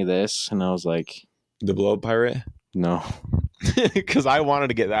sent me this, and I was like... The blow-up pirate? No. Because I wanted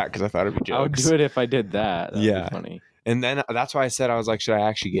to get that because I thought it'd be jokes. I would do it if I did that. That'd be funny. And then that's why I said, I was like, should I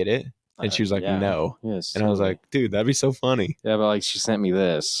actually get it? And she was like, no. Yes. And I was like, dude, that'd be so funny. Yeah, but like, she sent me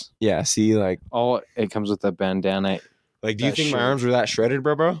this. Yeah, see, like... It comes with a bandana... Like, do you think my arms were that shredded,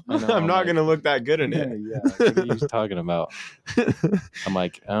 bro? I'm not going to look that good in it. Yeah, what are you talking about? I'm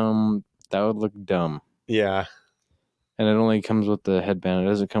like, that would look dumb. Yeah. And it only comes with the headband. It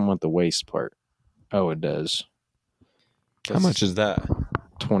doesn't come with the waist part. Oh, it does. How much is that?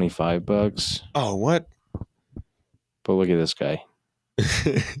 $25. Oh, what? But look at this guy.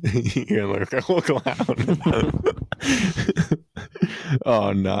 You're like a little clown.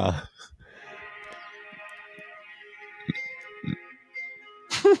 Oh, nah.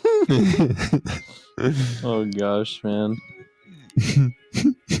 Oh gosh, man.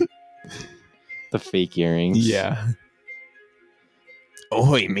 The fake earrings. Yeah.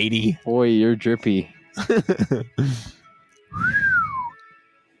 Oi, matey. Oi, you're drippy.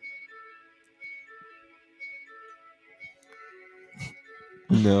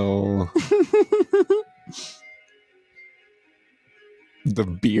 No. The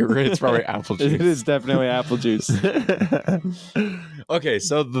beer, it's probably apple juice. It is definitely apple juice. Okay,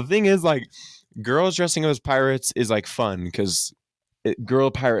 so the thing is, like, girls dressing up as pirates is like fun because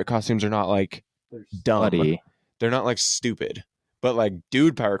girl pirate costumes are not like dumb. Buddy. They're not like stupid. But like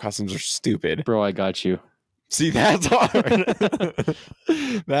dude pirate costumes are stupid. Bro, I got you. See, that's hard.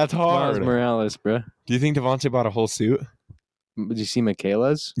 That's hard. Miles Morales, bro. Do you think Devontae bought a whole suit? Did you see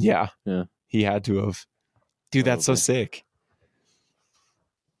Michaela's? Yeah. Yeah. He had to have. Dude, that's so sick.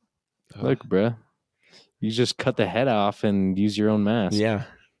 Look, bro. You just cut the head off and use your own mask. Yeah.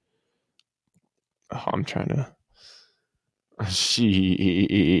 Oh, I'm trying to.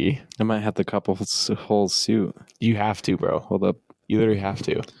 She. I might have to couple whole suit. You have to, bro. Hold up. You literally have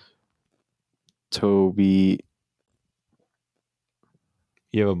to. Toby.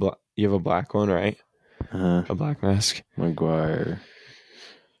 You have a black one, right? A black mask. Maguire.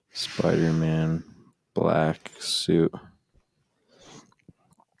 Spider-Man. Black suit.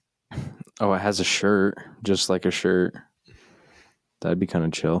 Oh, it has a shirt. Just like a shirt. That'd be kind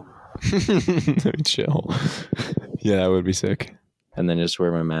of chill. Chill. Yeah, that would be sick. And then just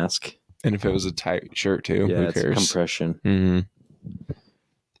wear my mask. And if it was a tight shirt too, yeah, who cares? It's compression. Mm-hmm.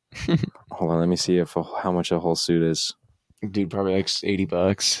 Hold on, let me see how much a whole suit is. Dude, probably like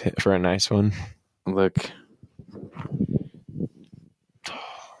 $80 for a nice one. Look.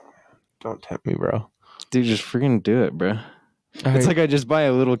 Don't tempt me, bro. Dude, just freaking do it, bro. It's like I just buy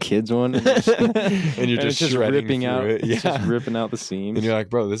a little kid's one, and, you're just ripping out, it. Yeah, just ripping out the seams. And you're like,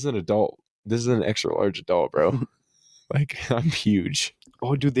 bro, this is an adult. This is an extra large adult, bro. Like, I'm huge.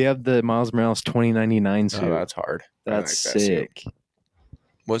 Oh, dude, they have the Miles Morales 2099 suit. Oh, that's hard. That's like that sick. Suit.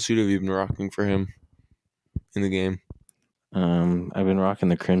 What suit have you been rocking for him in the game? I've been rocking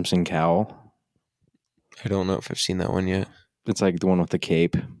the Crimson Cowl. I don't know if I've seen that one yet. It's like the one with the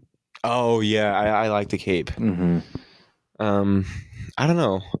cape. Oh yeah, I like the cape. Mm-hmm. I don't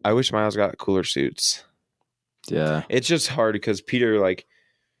know. I wish Miles got cooler suits. Yeah, it's just hard because Peter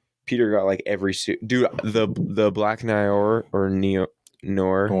got like every suit. Dude, the Black Noir or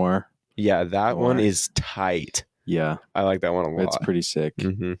Noir. Yeah, that one is tight. Yeah, I like that one a lot. It's pretty sick.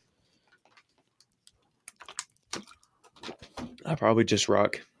 Mm-hmm. I'll probably just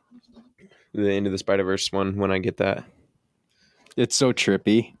rock the Into the Spider-Verse one when I get that. It's so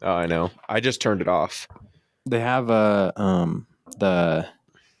trippy. Oh, I know. I just turned it off. They have the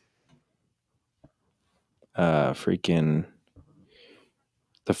freaking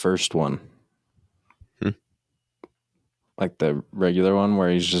the first one. Hmm. Like the regular one where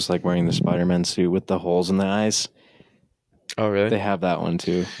he's just like wearing the Spider-Man suit with the holes in the eyes. Oh, really? They have that one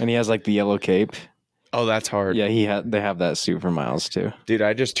too. And he has like the yellow cape. Oh, that's hard. Yeah, they have that suit for Miles too. Dude,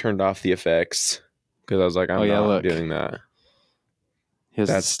 I just turned off the effects because I was like, I'm not doing that.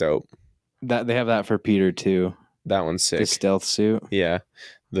 That's dope. That they have that for Peter too. That one's sick. The stealth suit. Yeah.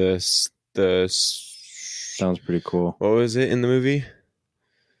 Sounds pretty cool. What was it in the movie?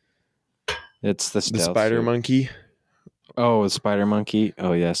 It's the stealth spider suit. monkey. Oh, the spider monkey.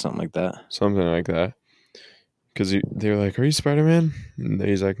 Oh yeah, something like that. Something like that. Because they were like, "Are you Spider-Man?" And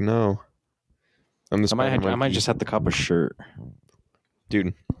he's like, "No, I'm the spider monkey." I might just have to cop a shirt,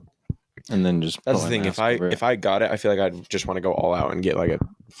 dude. And then just that's the thing. If I got it, I feel like I'd just want to go all out and get like a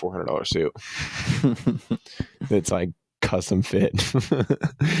 $400 suit that's like custom fit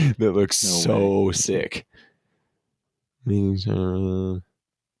that looks sick.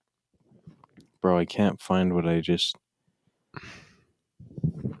 Bro, I can't find what I just.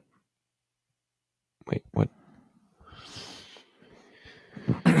 Wait, what?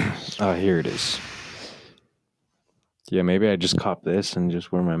 Oh, here it is. Yeah, maybe I just cop this and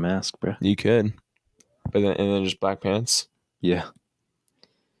just wear my mask, bro. You could, but then just black pants. Yeah.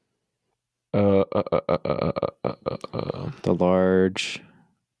 The large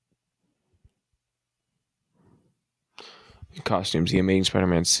costumes. The Amazing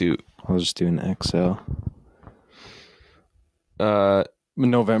Spider-Man suit. I'll just do an XL.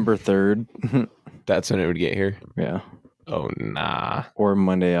 November 3rd. That's when it would get here. Yeah. Oh, nah. Or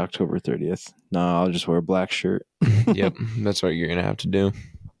Monday, October 30th. Nah, I'll just wear a black shirt. Yep, that's what you're going to have to do.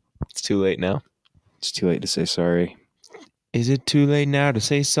 It's too late now. It's too late to say sorry. Is it too late now to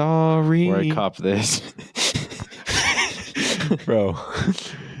say sorry? Or I cop this. Bro,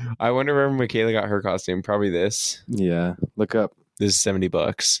 I wonder where Michaela got her costume. Probably this. Yeah, look up. This is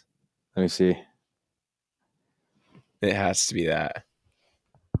 $70. Let me see. It has to be that.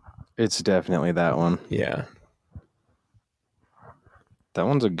 It's definitely that one. Yeah. That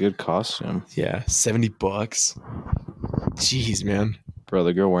one's a good costume. Yeah, $70. Jeez, man. Bro,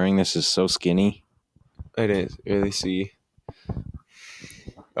 the girl wearing this is so skinny. I didn't really see.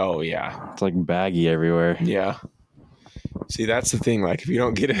 Oh, yeah. It's like baggy everywhere. Yeah. See, that's the thing. Like, if you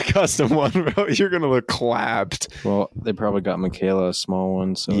don't get a custom one, bro, you're going to look clapped. Well, they probably got Michaela a small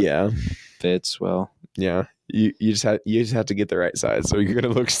one, so yeah, it fits well. Yeah. You just have to get the right size, so you're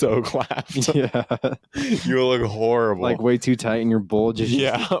gonna look so clapped. Yeah, you'll look horrible, like way too tight, and your bulge is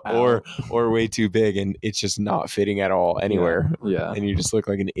or way too big, and it's just not fitting at all anywhere. Yeah, and you just look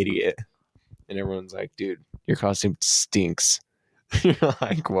like an idiot, and everyone's like, "Dude, your costume stinks." You're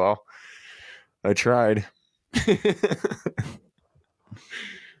like, "Well, I tried."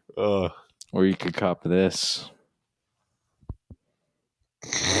 Or you could cop this.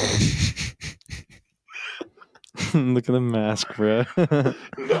 Look at the mask, bro.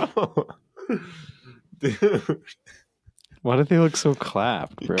 No. Dude. Why do they look so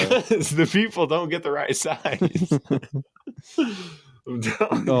clapped, bro? Because the people don't get the right size.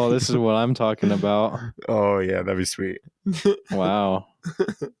 Oh, this is what I'm talking about. Oh, yeah, that'd be sweet. Wow.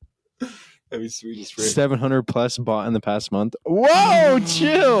 That'd be sweet as frick. 700 plus bought in the past month. Whoa,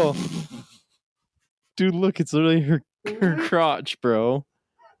 chill. Dude, look, it's literally her crotch, bro.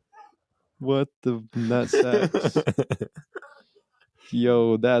 What the nutsack?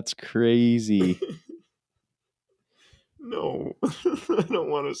 Yo, that's crazy. No, I don't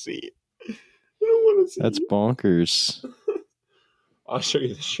want to see it. I don't want to see That's bonkers. I'll show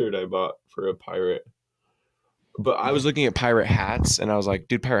you the shirt I bought for a pirate. But I was looking at pirate hats, and I was like,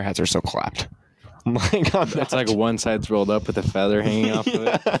 dude, pirate hats are so clapped. It's like one side's rolled up with a feather hanging off of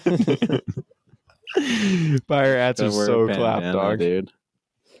it. Pirate hats are so clapped, dog. Dude.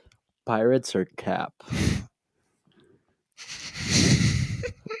 Pirates are cap.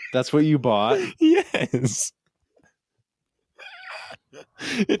 That's what you bought? Yes.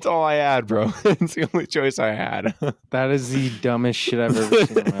 It's all I had, bro. It's the only choice I had. That is the dumbest shit I've ever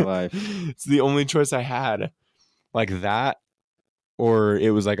seen in my life. It's the only choice I had. Like that, or it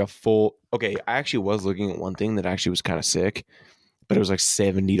was like a full... Okay, I actually was looking at one thing that actually was kind of sick, but it was like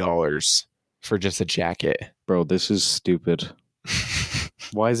 $70 for just a jacket. Bro, this is stupid.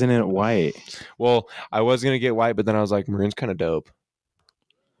 Why isn't it white? Well, I was going to get white, but then I was like, maroon's kind of dope.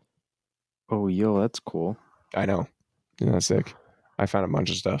 Oh, yo, that's cool. I know. Isn't that sick? I found a bunch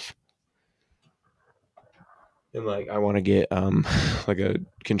of stuff. And like, I want to get like a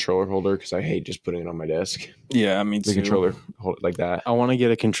controller holder because I hate just putting it on my desk. Yeah, me too. The controller holder like that. I want to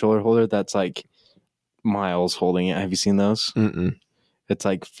get a controller holder that's like Miles holding it. Have you seen those? Mm-mm. It's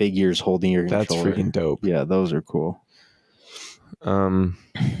like figures holding your That's controller. freaking dope. Yeah, those are cool.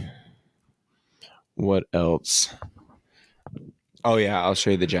 What else? Oh yeah, I'll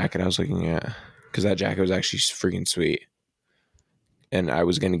show you the jacket I was looking at, because that jacket was actually freaking sweet, and I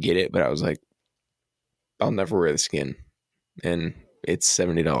was gonna get it, but I was like, I'll never wear this again, and it's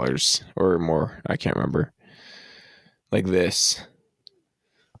 $70 or more. I can't remember. Like this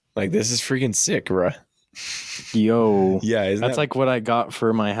is freaking sick, bruh. Yo, Yeah, that's like what I got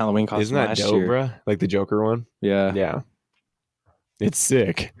for my Halloween costume isn't that last dope, year. bruh? Like the Joker one. Yeah, Yeah, it's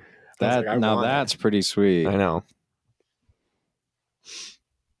sick. That's pretty sweet. I know.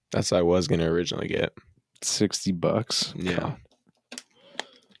 That's what I was gonna originally get. $60. Yeah. God.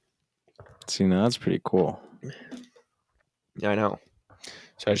 See, now that's pretty cool. Yeah, I know.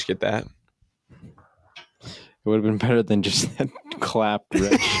 So I just get that. It would have been better than just that clapped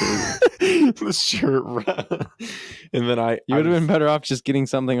red shirt. The shirt, bro. And then You would have been better off just getting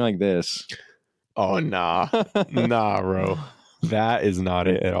something like this. Oh, nah. Nah, bro. That is not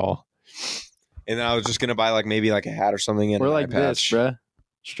it at all. And then I was just going to buy like maybe like a hat or something. And We're an like eye this, patch. bruh.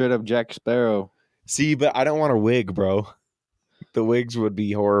 Straight up Jack Sparrow. See, but I don't want a wig, bro. The wigs would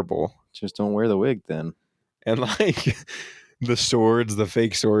be horrible. Just don't wear the wig then. And like the swords, the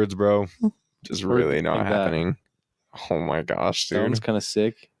fake swords, bro. Just really not like that. happening. Oh my gosh, dude. Sounds kind of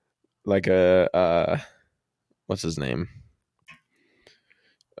sick. Like a what's his name?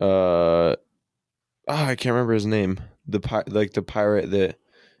 I can't remember his name. The pirate that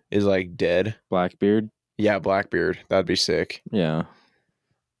is like dead. Blackbeard. Yeah, Blackbeard. That'd be sick. Yeah.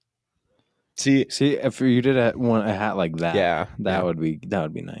 See, if you did a hat like that, yeah, that would be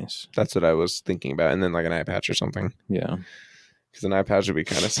nice. That's what I was thinking about, and then like an eye patch or something. Yeah, because an eye patch would be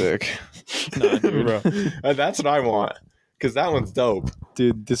kind of sick. Nah, dude. Bro, that's what I want. Because that one's dope.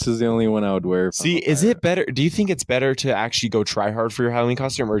 Dude, this is the only one I would wear. See, is it better? Do you think it's better to actually go try hard for your Halloween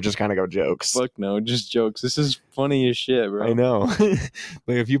costume or just kind of go jokes? Fuck no, just jokes. This is funny as shit, bro. I know. Like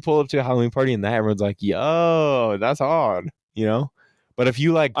if you pull up to a Halloween party and that, everyone's like, yo, that's odd, you know? But if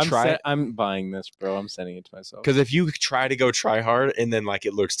you like I'm buying this, bro. I'm sending it to myself. Because if you try to go try hard and then like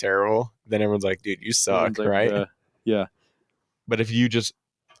it looks terrible, then everyone's like, dude, you suck, like, right? Yeah. But if you just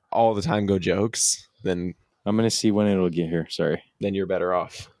all the time go jokes, then I'm going to see when it'll get here. Sorry. Then you're better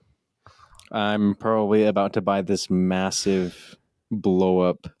off. I'm probably about to buy this massive blow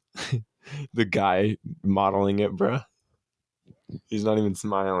up. The guy modeling it, bro. He's not even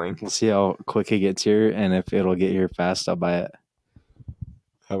smiling. We'll see how quick it gets here, and if it'll get here fast, I'll buy it.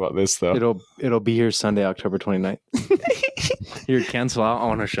 How about this, though? It'll be here Sunday, October 29th. Here, cancel out. I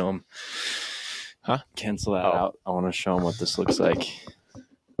want to show him. Huh? Cancel that out. I want to show him what this looks like.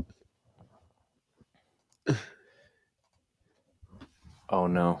 Oh,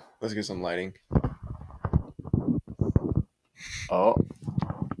 no. Let's get some lighting. Oh.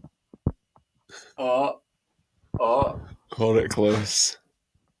 Hold it close.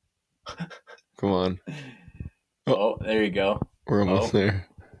 Come on. Oh, there you go. We're almost there.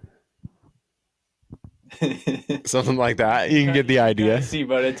 Something like that. You can get the idea. See,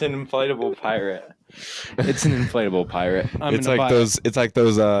 but it's an inflatable pirate. It's an inflatable pirate. It's like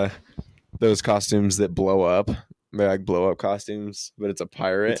those costumes that blow up. They're like blow up costumes, but it's a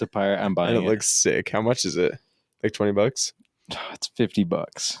pirate. It's a pirate. I'm buying and it. Looks sick. How much is it? Like $20? It's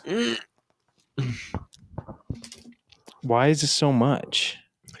 $50. Why is this so much?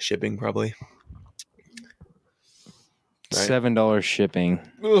 Shipping, probably. Right? $7 shipping.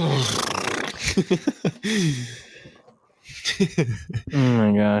 Oh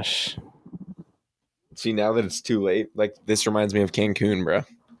my gosh. See, now that it's too late, like this reminds me of Cancun, bro.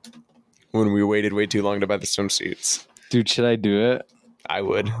 When we waited way too long to buy the swimsuits. Dude, should I do it? I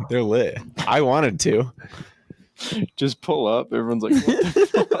would. They're lit. I wanted to. Just pull up. Everyone's like, what the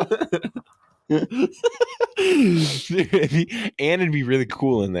fuck? And it'd be really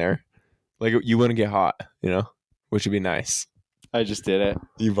cool in there. Like, you wouldn't get hot, you know? Which would be nice. I just did it.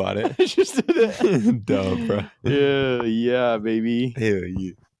 You bought it? I just did it. Dope, bro. Yeah, baby. Hell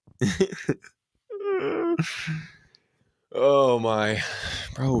yeah. Oh, my.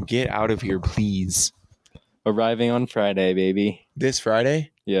 Bro, get out of here, please. Arriving on Friday, baby. This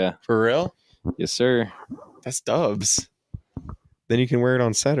Friday? Yeah. For real? Yes, sir. That's dubs. Then you can wear it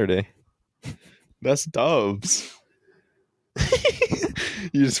on Saturday. That's dubs.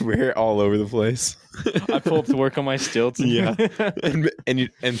 You just wear it all over the place. I pull up to work on my stilts. Yeah. and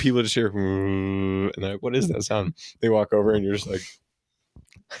people just hear, and they're like, what is that sound? They walk over and you're just like.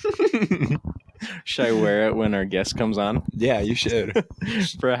 Should I wear it when our guest comes on? Yeah, you should.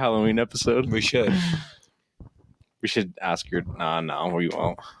 For a Halloween episode? We should. We should ask her. No, we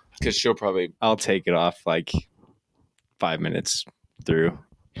won't. Because she'll probably I'll take it off like 5 minutes through.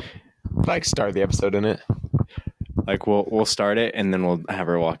 like start the episode in it. Like we'll start it and then we'll have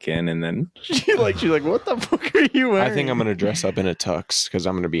her walk in and then she's like, what the fuck are you wearing? I think I'm gonna dress up in a tux because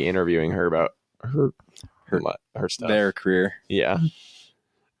I'm gonna be interviewing her about her stuff. Their career. Yeah,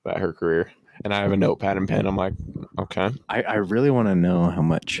 about her career. And I have a notepad and pen. I'm like, okay. I really want to know how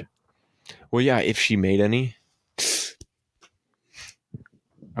much. Well, yeah, if she made any.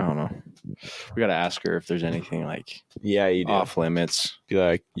 I don't know. We gotta ask her if there's anything like Yeah, you do. off limits. Be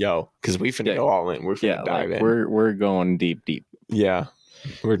like, yo, because we finna go all in. We're finna dive like in. We're going deep. Yeah,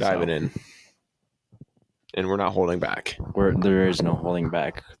 we're diving in. And we're not holding back. There is no holding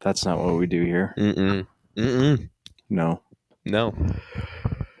back. That's not what we do here. No.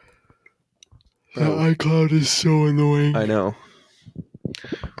 The iCloud is so annoying. I know.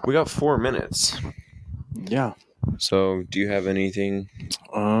 We got 4 minutes. Yeah. So, do you have anything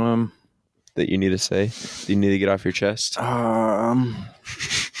that you need to say? Do you need to get off your chest?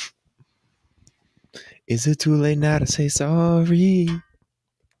 Is it too late now to say sorry?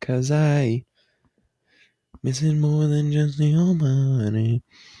 'Cause I missing more than just your money.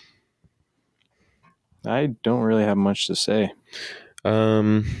 I don't really have much to say.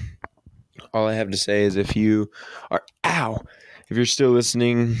 All I have to say is if you're still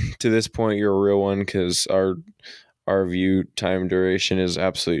listening to this point, you're a real one because our view time duration is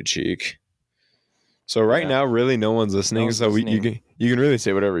absolute cheek. So now, really, no one's listening. You can really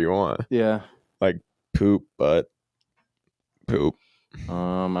say whatever you want. Yeah. Like poop, butt, poop.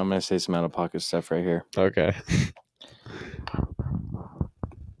 I'm gonna say some out of pocket stuff right here. Okay.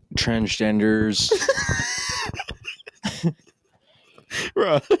 Transgenders.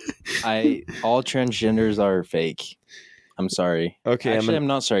 Bro. All transgenders are fake. I'm sorry. Okay. Actually, I'm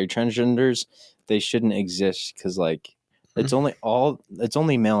not sorry. Transgenders, they shouldn't exist because it's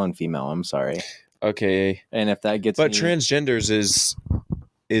only male and female. I'm sorry. Okay. And if that gets transgenders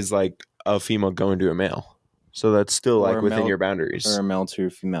is like a female going to a male, so that's still like within your boundaries. Or a male to a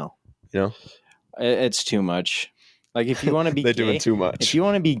female. You know, it's too much. Like if you want to be, they're doing too much. If you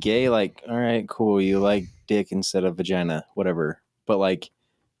want to be gay, like all right, cool. You like dick instead of vagina, whatever. But like,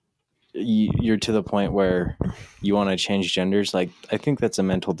 you're to the point where you want to change genders. Like I think that's a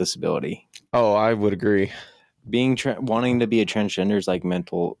mental disability. Oh, I would agree. Wanting to be a transgender is like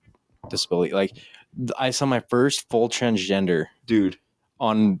mental disability. Like I saw my first full transgender dude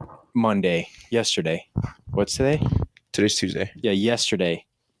on yesterday. What's today? Today's Tuesday. Yeah, yesterday.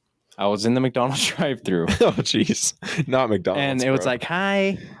 I was in the McDonald's drive-thru. Oh jeez, not McDonald's. And it was like,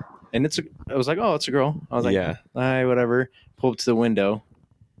 hi. And I was like, oh, it's a girl. I was like, yeah, hi, whatever. Pull up to the window.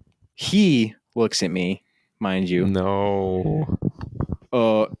 He looks at me, mind you. No.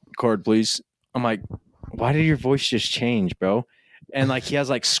 Cord, please. I'm like, why did your voice just change, bro? And like he has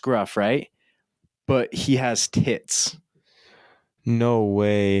like scruff, right? But he has tits. No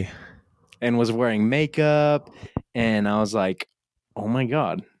way. And was wearing makeup. And I was like, oh my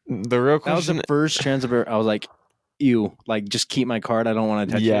God. The real question. That was the first transgender. I was like, ew, like just keep my card. I don't want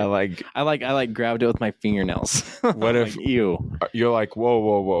to touch it. Yeah, like I grabbed it with my fingernails. What if like, ew? You're like,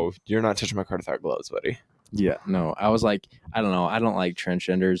 whoa. You're not touching my card without gloves, buddy. Yeah, no. I was like, I don't know. I don't like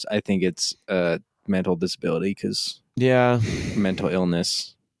transgenders. I think it's a mental disability because mental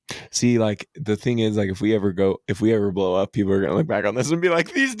illness. See, like the thing is, like if we ever blow up, people are gonna look back on this and be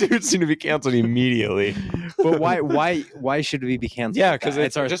like, these dudes seem to be canceled immediately. But why should we be canceled? Yeah, because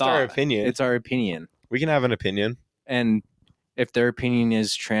it's our opinion. It's our opinion. We can have an opinion. And if their opinion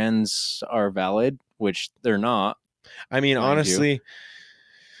is trans are valid, which they're not. I mean, honestly,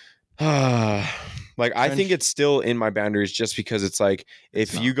 like I think it's still in my boundaries just because it's like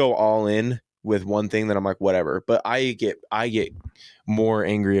if you go all in with one thing, then I'm like whatever. But I get more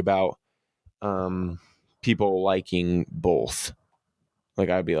angry about people liking both. Like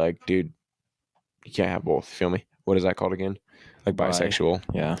I'd be like, dude, you can't have both. Feel me? What is that called again? Like bisexual.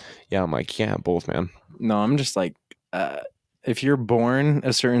 Yeah. I'm like, you can't have both, man. No, I'm just like, if you're born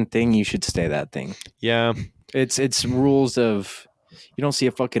a certain thing, you should stay that thing. Yeah. It's rules of, you don't see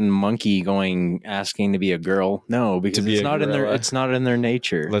a fucking monkey asking to be a girl. No, because it's not in their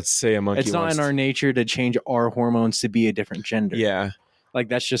nature. Let's say a monkey. It's not in our nature to change our hormones to be a different gender. Yeah. Like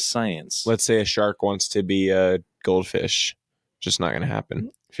that's just science. Let's say a shark wants to be a goldfish. Just not going to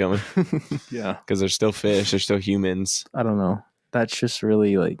happen. Feel me? Yeah. Because they're still fish. They're still humans. I don't know. That's just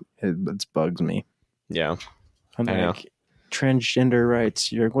really like, it bugs me. Yeah. I'm like, transgender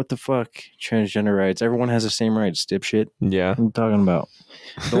rights. You're like, what the fuck? Transgender rights. Everyone has the same rights, dipshit. Yeah. What are you talking about?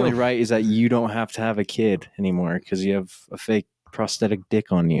 The only right is that you don't have to have a kid anymore because you have a fake prosthetic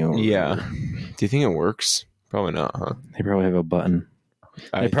dick on you. Yeah. Do you think it works? Probably not, huh? They probably have a button.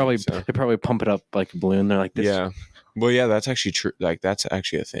 I They probably think so. they probably pump it up like a balloon. They're like this. Yeah. Well, yeah, that's actually true. Like that's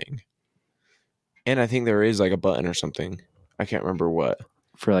actually a thing. And I think there is like a button or something. I can't remember what.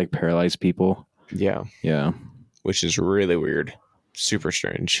 For like paralyzed people. Yeah, Yeah. which is really weird. Super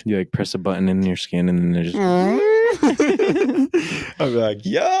strange. You like press a button in your skin and then they just. I'd be like,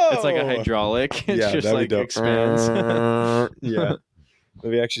 yo. It's like a hydraulic. It's Yeah, just that'd be like dope. expands. Yeah.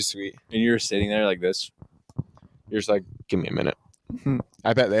 That'd be actually sweet. And you're sitting there like this. You're just like, give me a minute.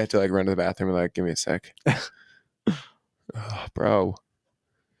 I bet they have to like run to the bathroom and like, give me a sec. Oh, bro.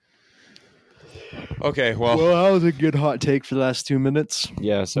 Okay, well, that was a good hot take for the last 2 minutes.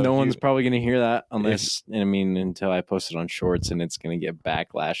 yeah. So No if one's you- probably going to hear that unless, until I post it on Shorts and it's going to get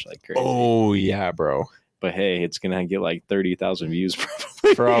backlash like crazy. Oh yeah, bro. But hey, it's going to get like 30,000 views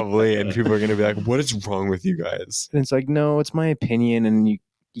probably. Probably, and people are gonna be like, "What is wrong with you guys?" And it's like, no, it's my opinion and you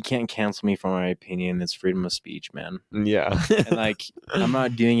can't cancel me for my opinion. It's freedom of speech, man. Yeah, And like, I'm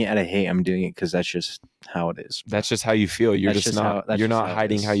not doing it out of hate. I'm doing it because that's just how it is. that's just how you feel. You're That's just just not. how- that's You're just not how it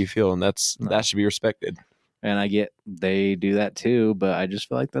hiding is. how you feel, and that should be respected. And I get they do that too, but I just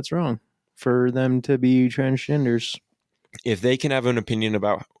feel like that's wrong for them to be transgenders. If they can have an opinion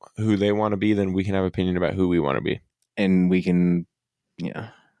about who they want to be, then we can have an opinion about who we want to be. And we can, yeah.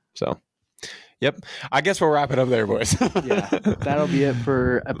 So, yep. I guess we'll wrap it up there, boys. Yeah, that'll be it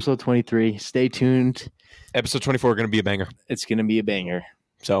for episode 23. Stay tuned. Episode 24 going to be a banger. It's going to be a banger.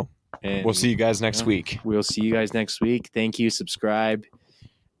 So, And we'll see you guys next yeah, week. We'll see you guys next week. Thank you. Subscribe,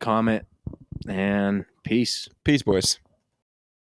 comment, and peace. Peace, boys.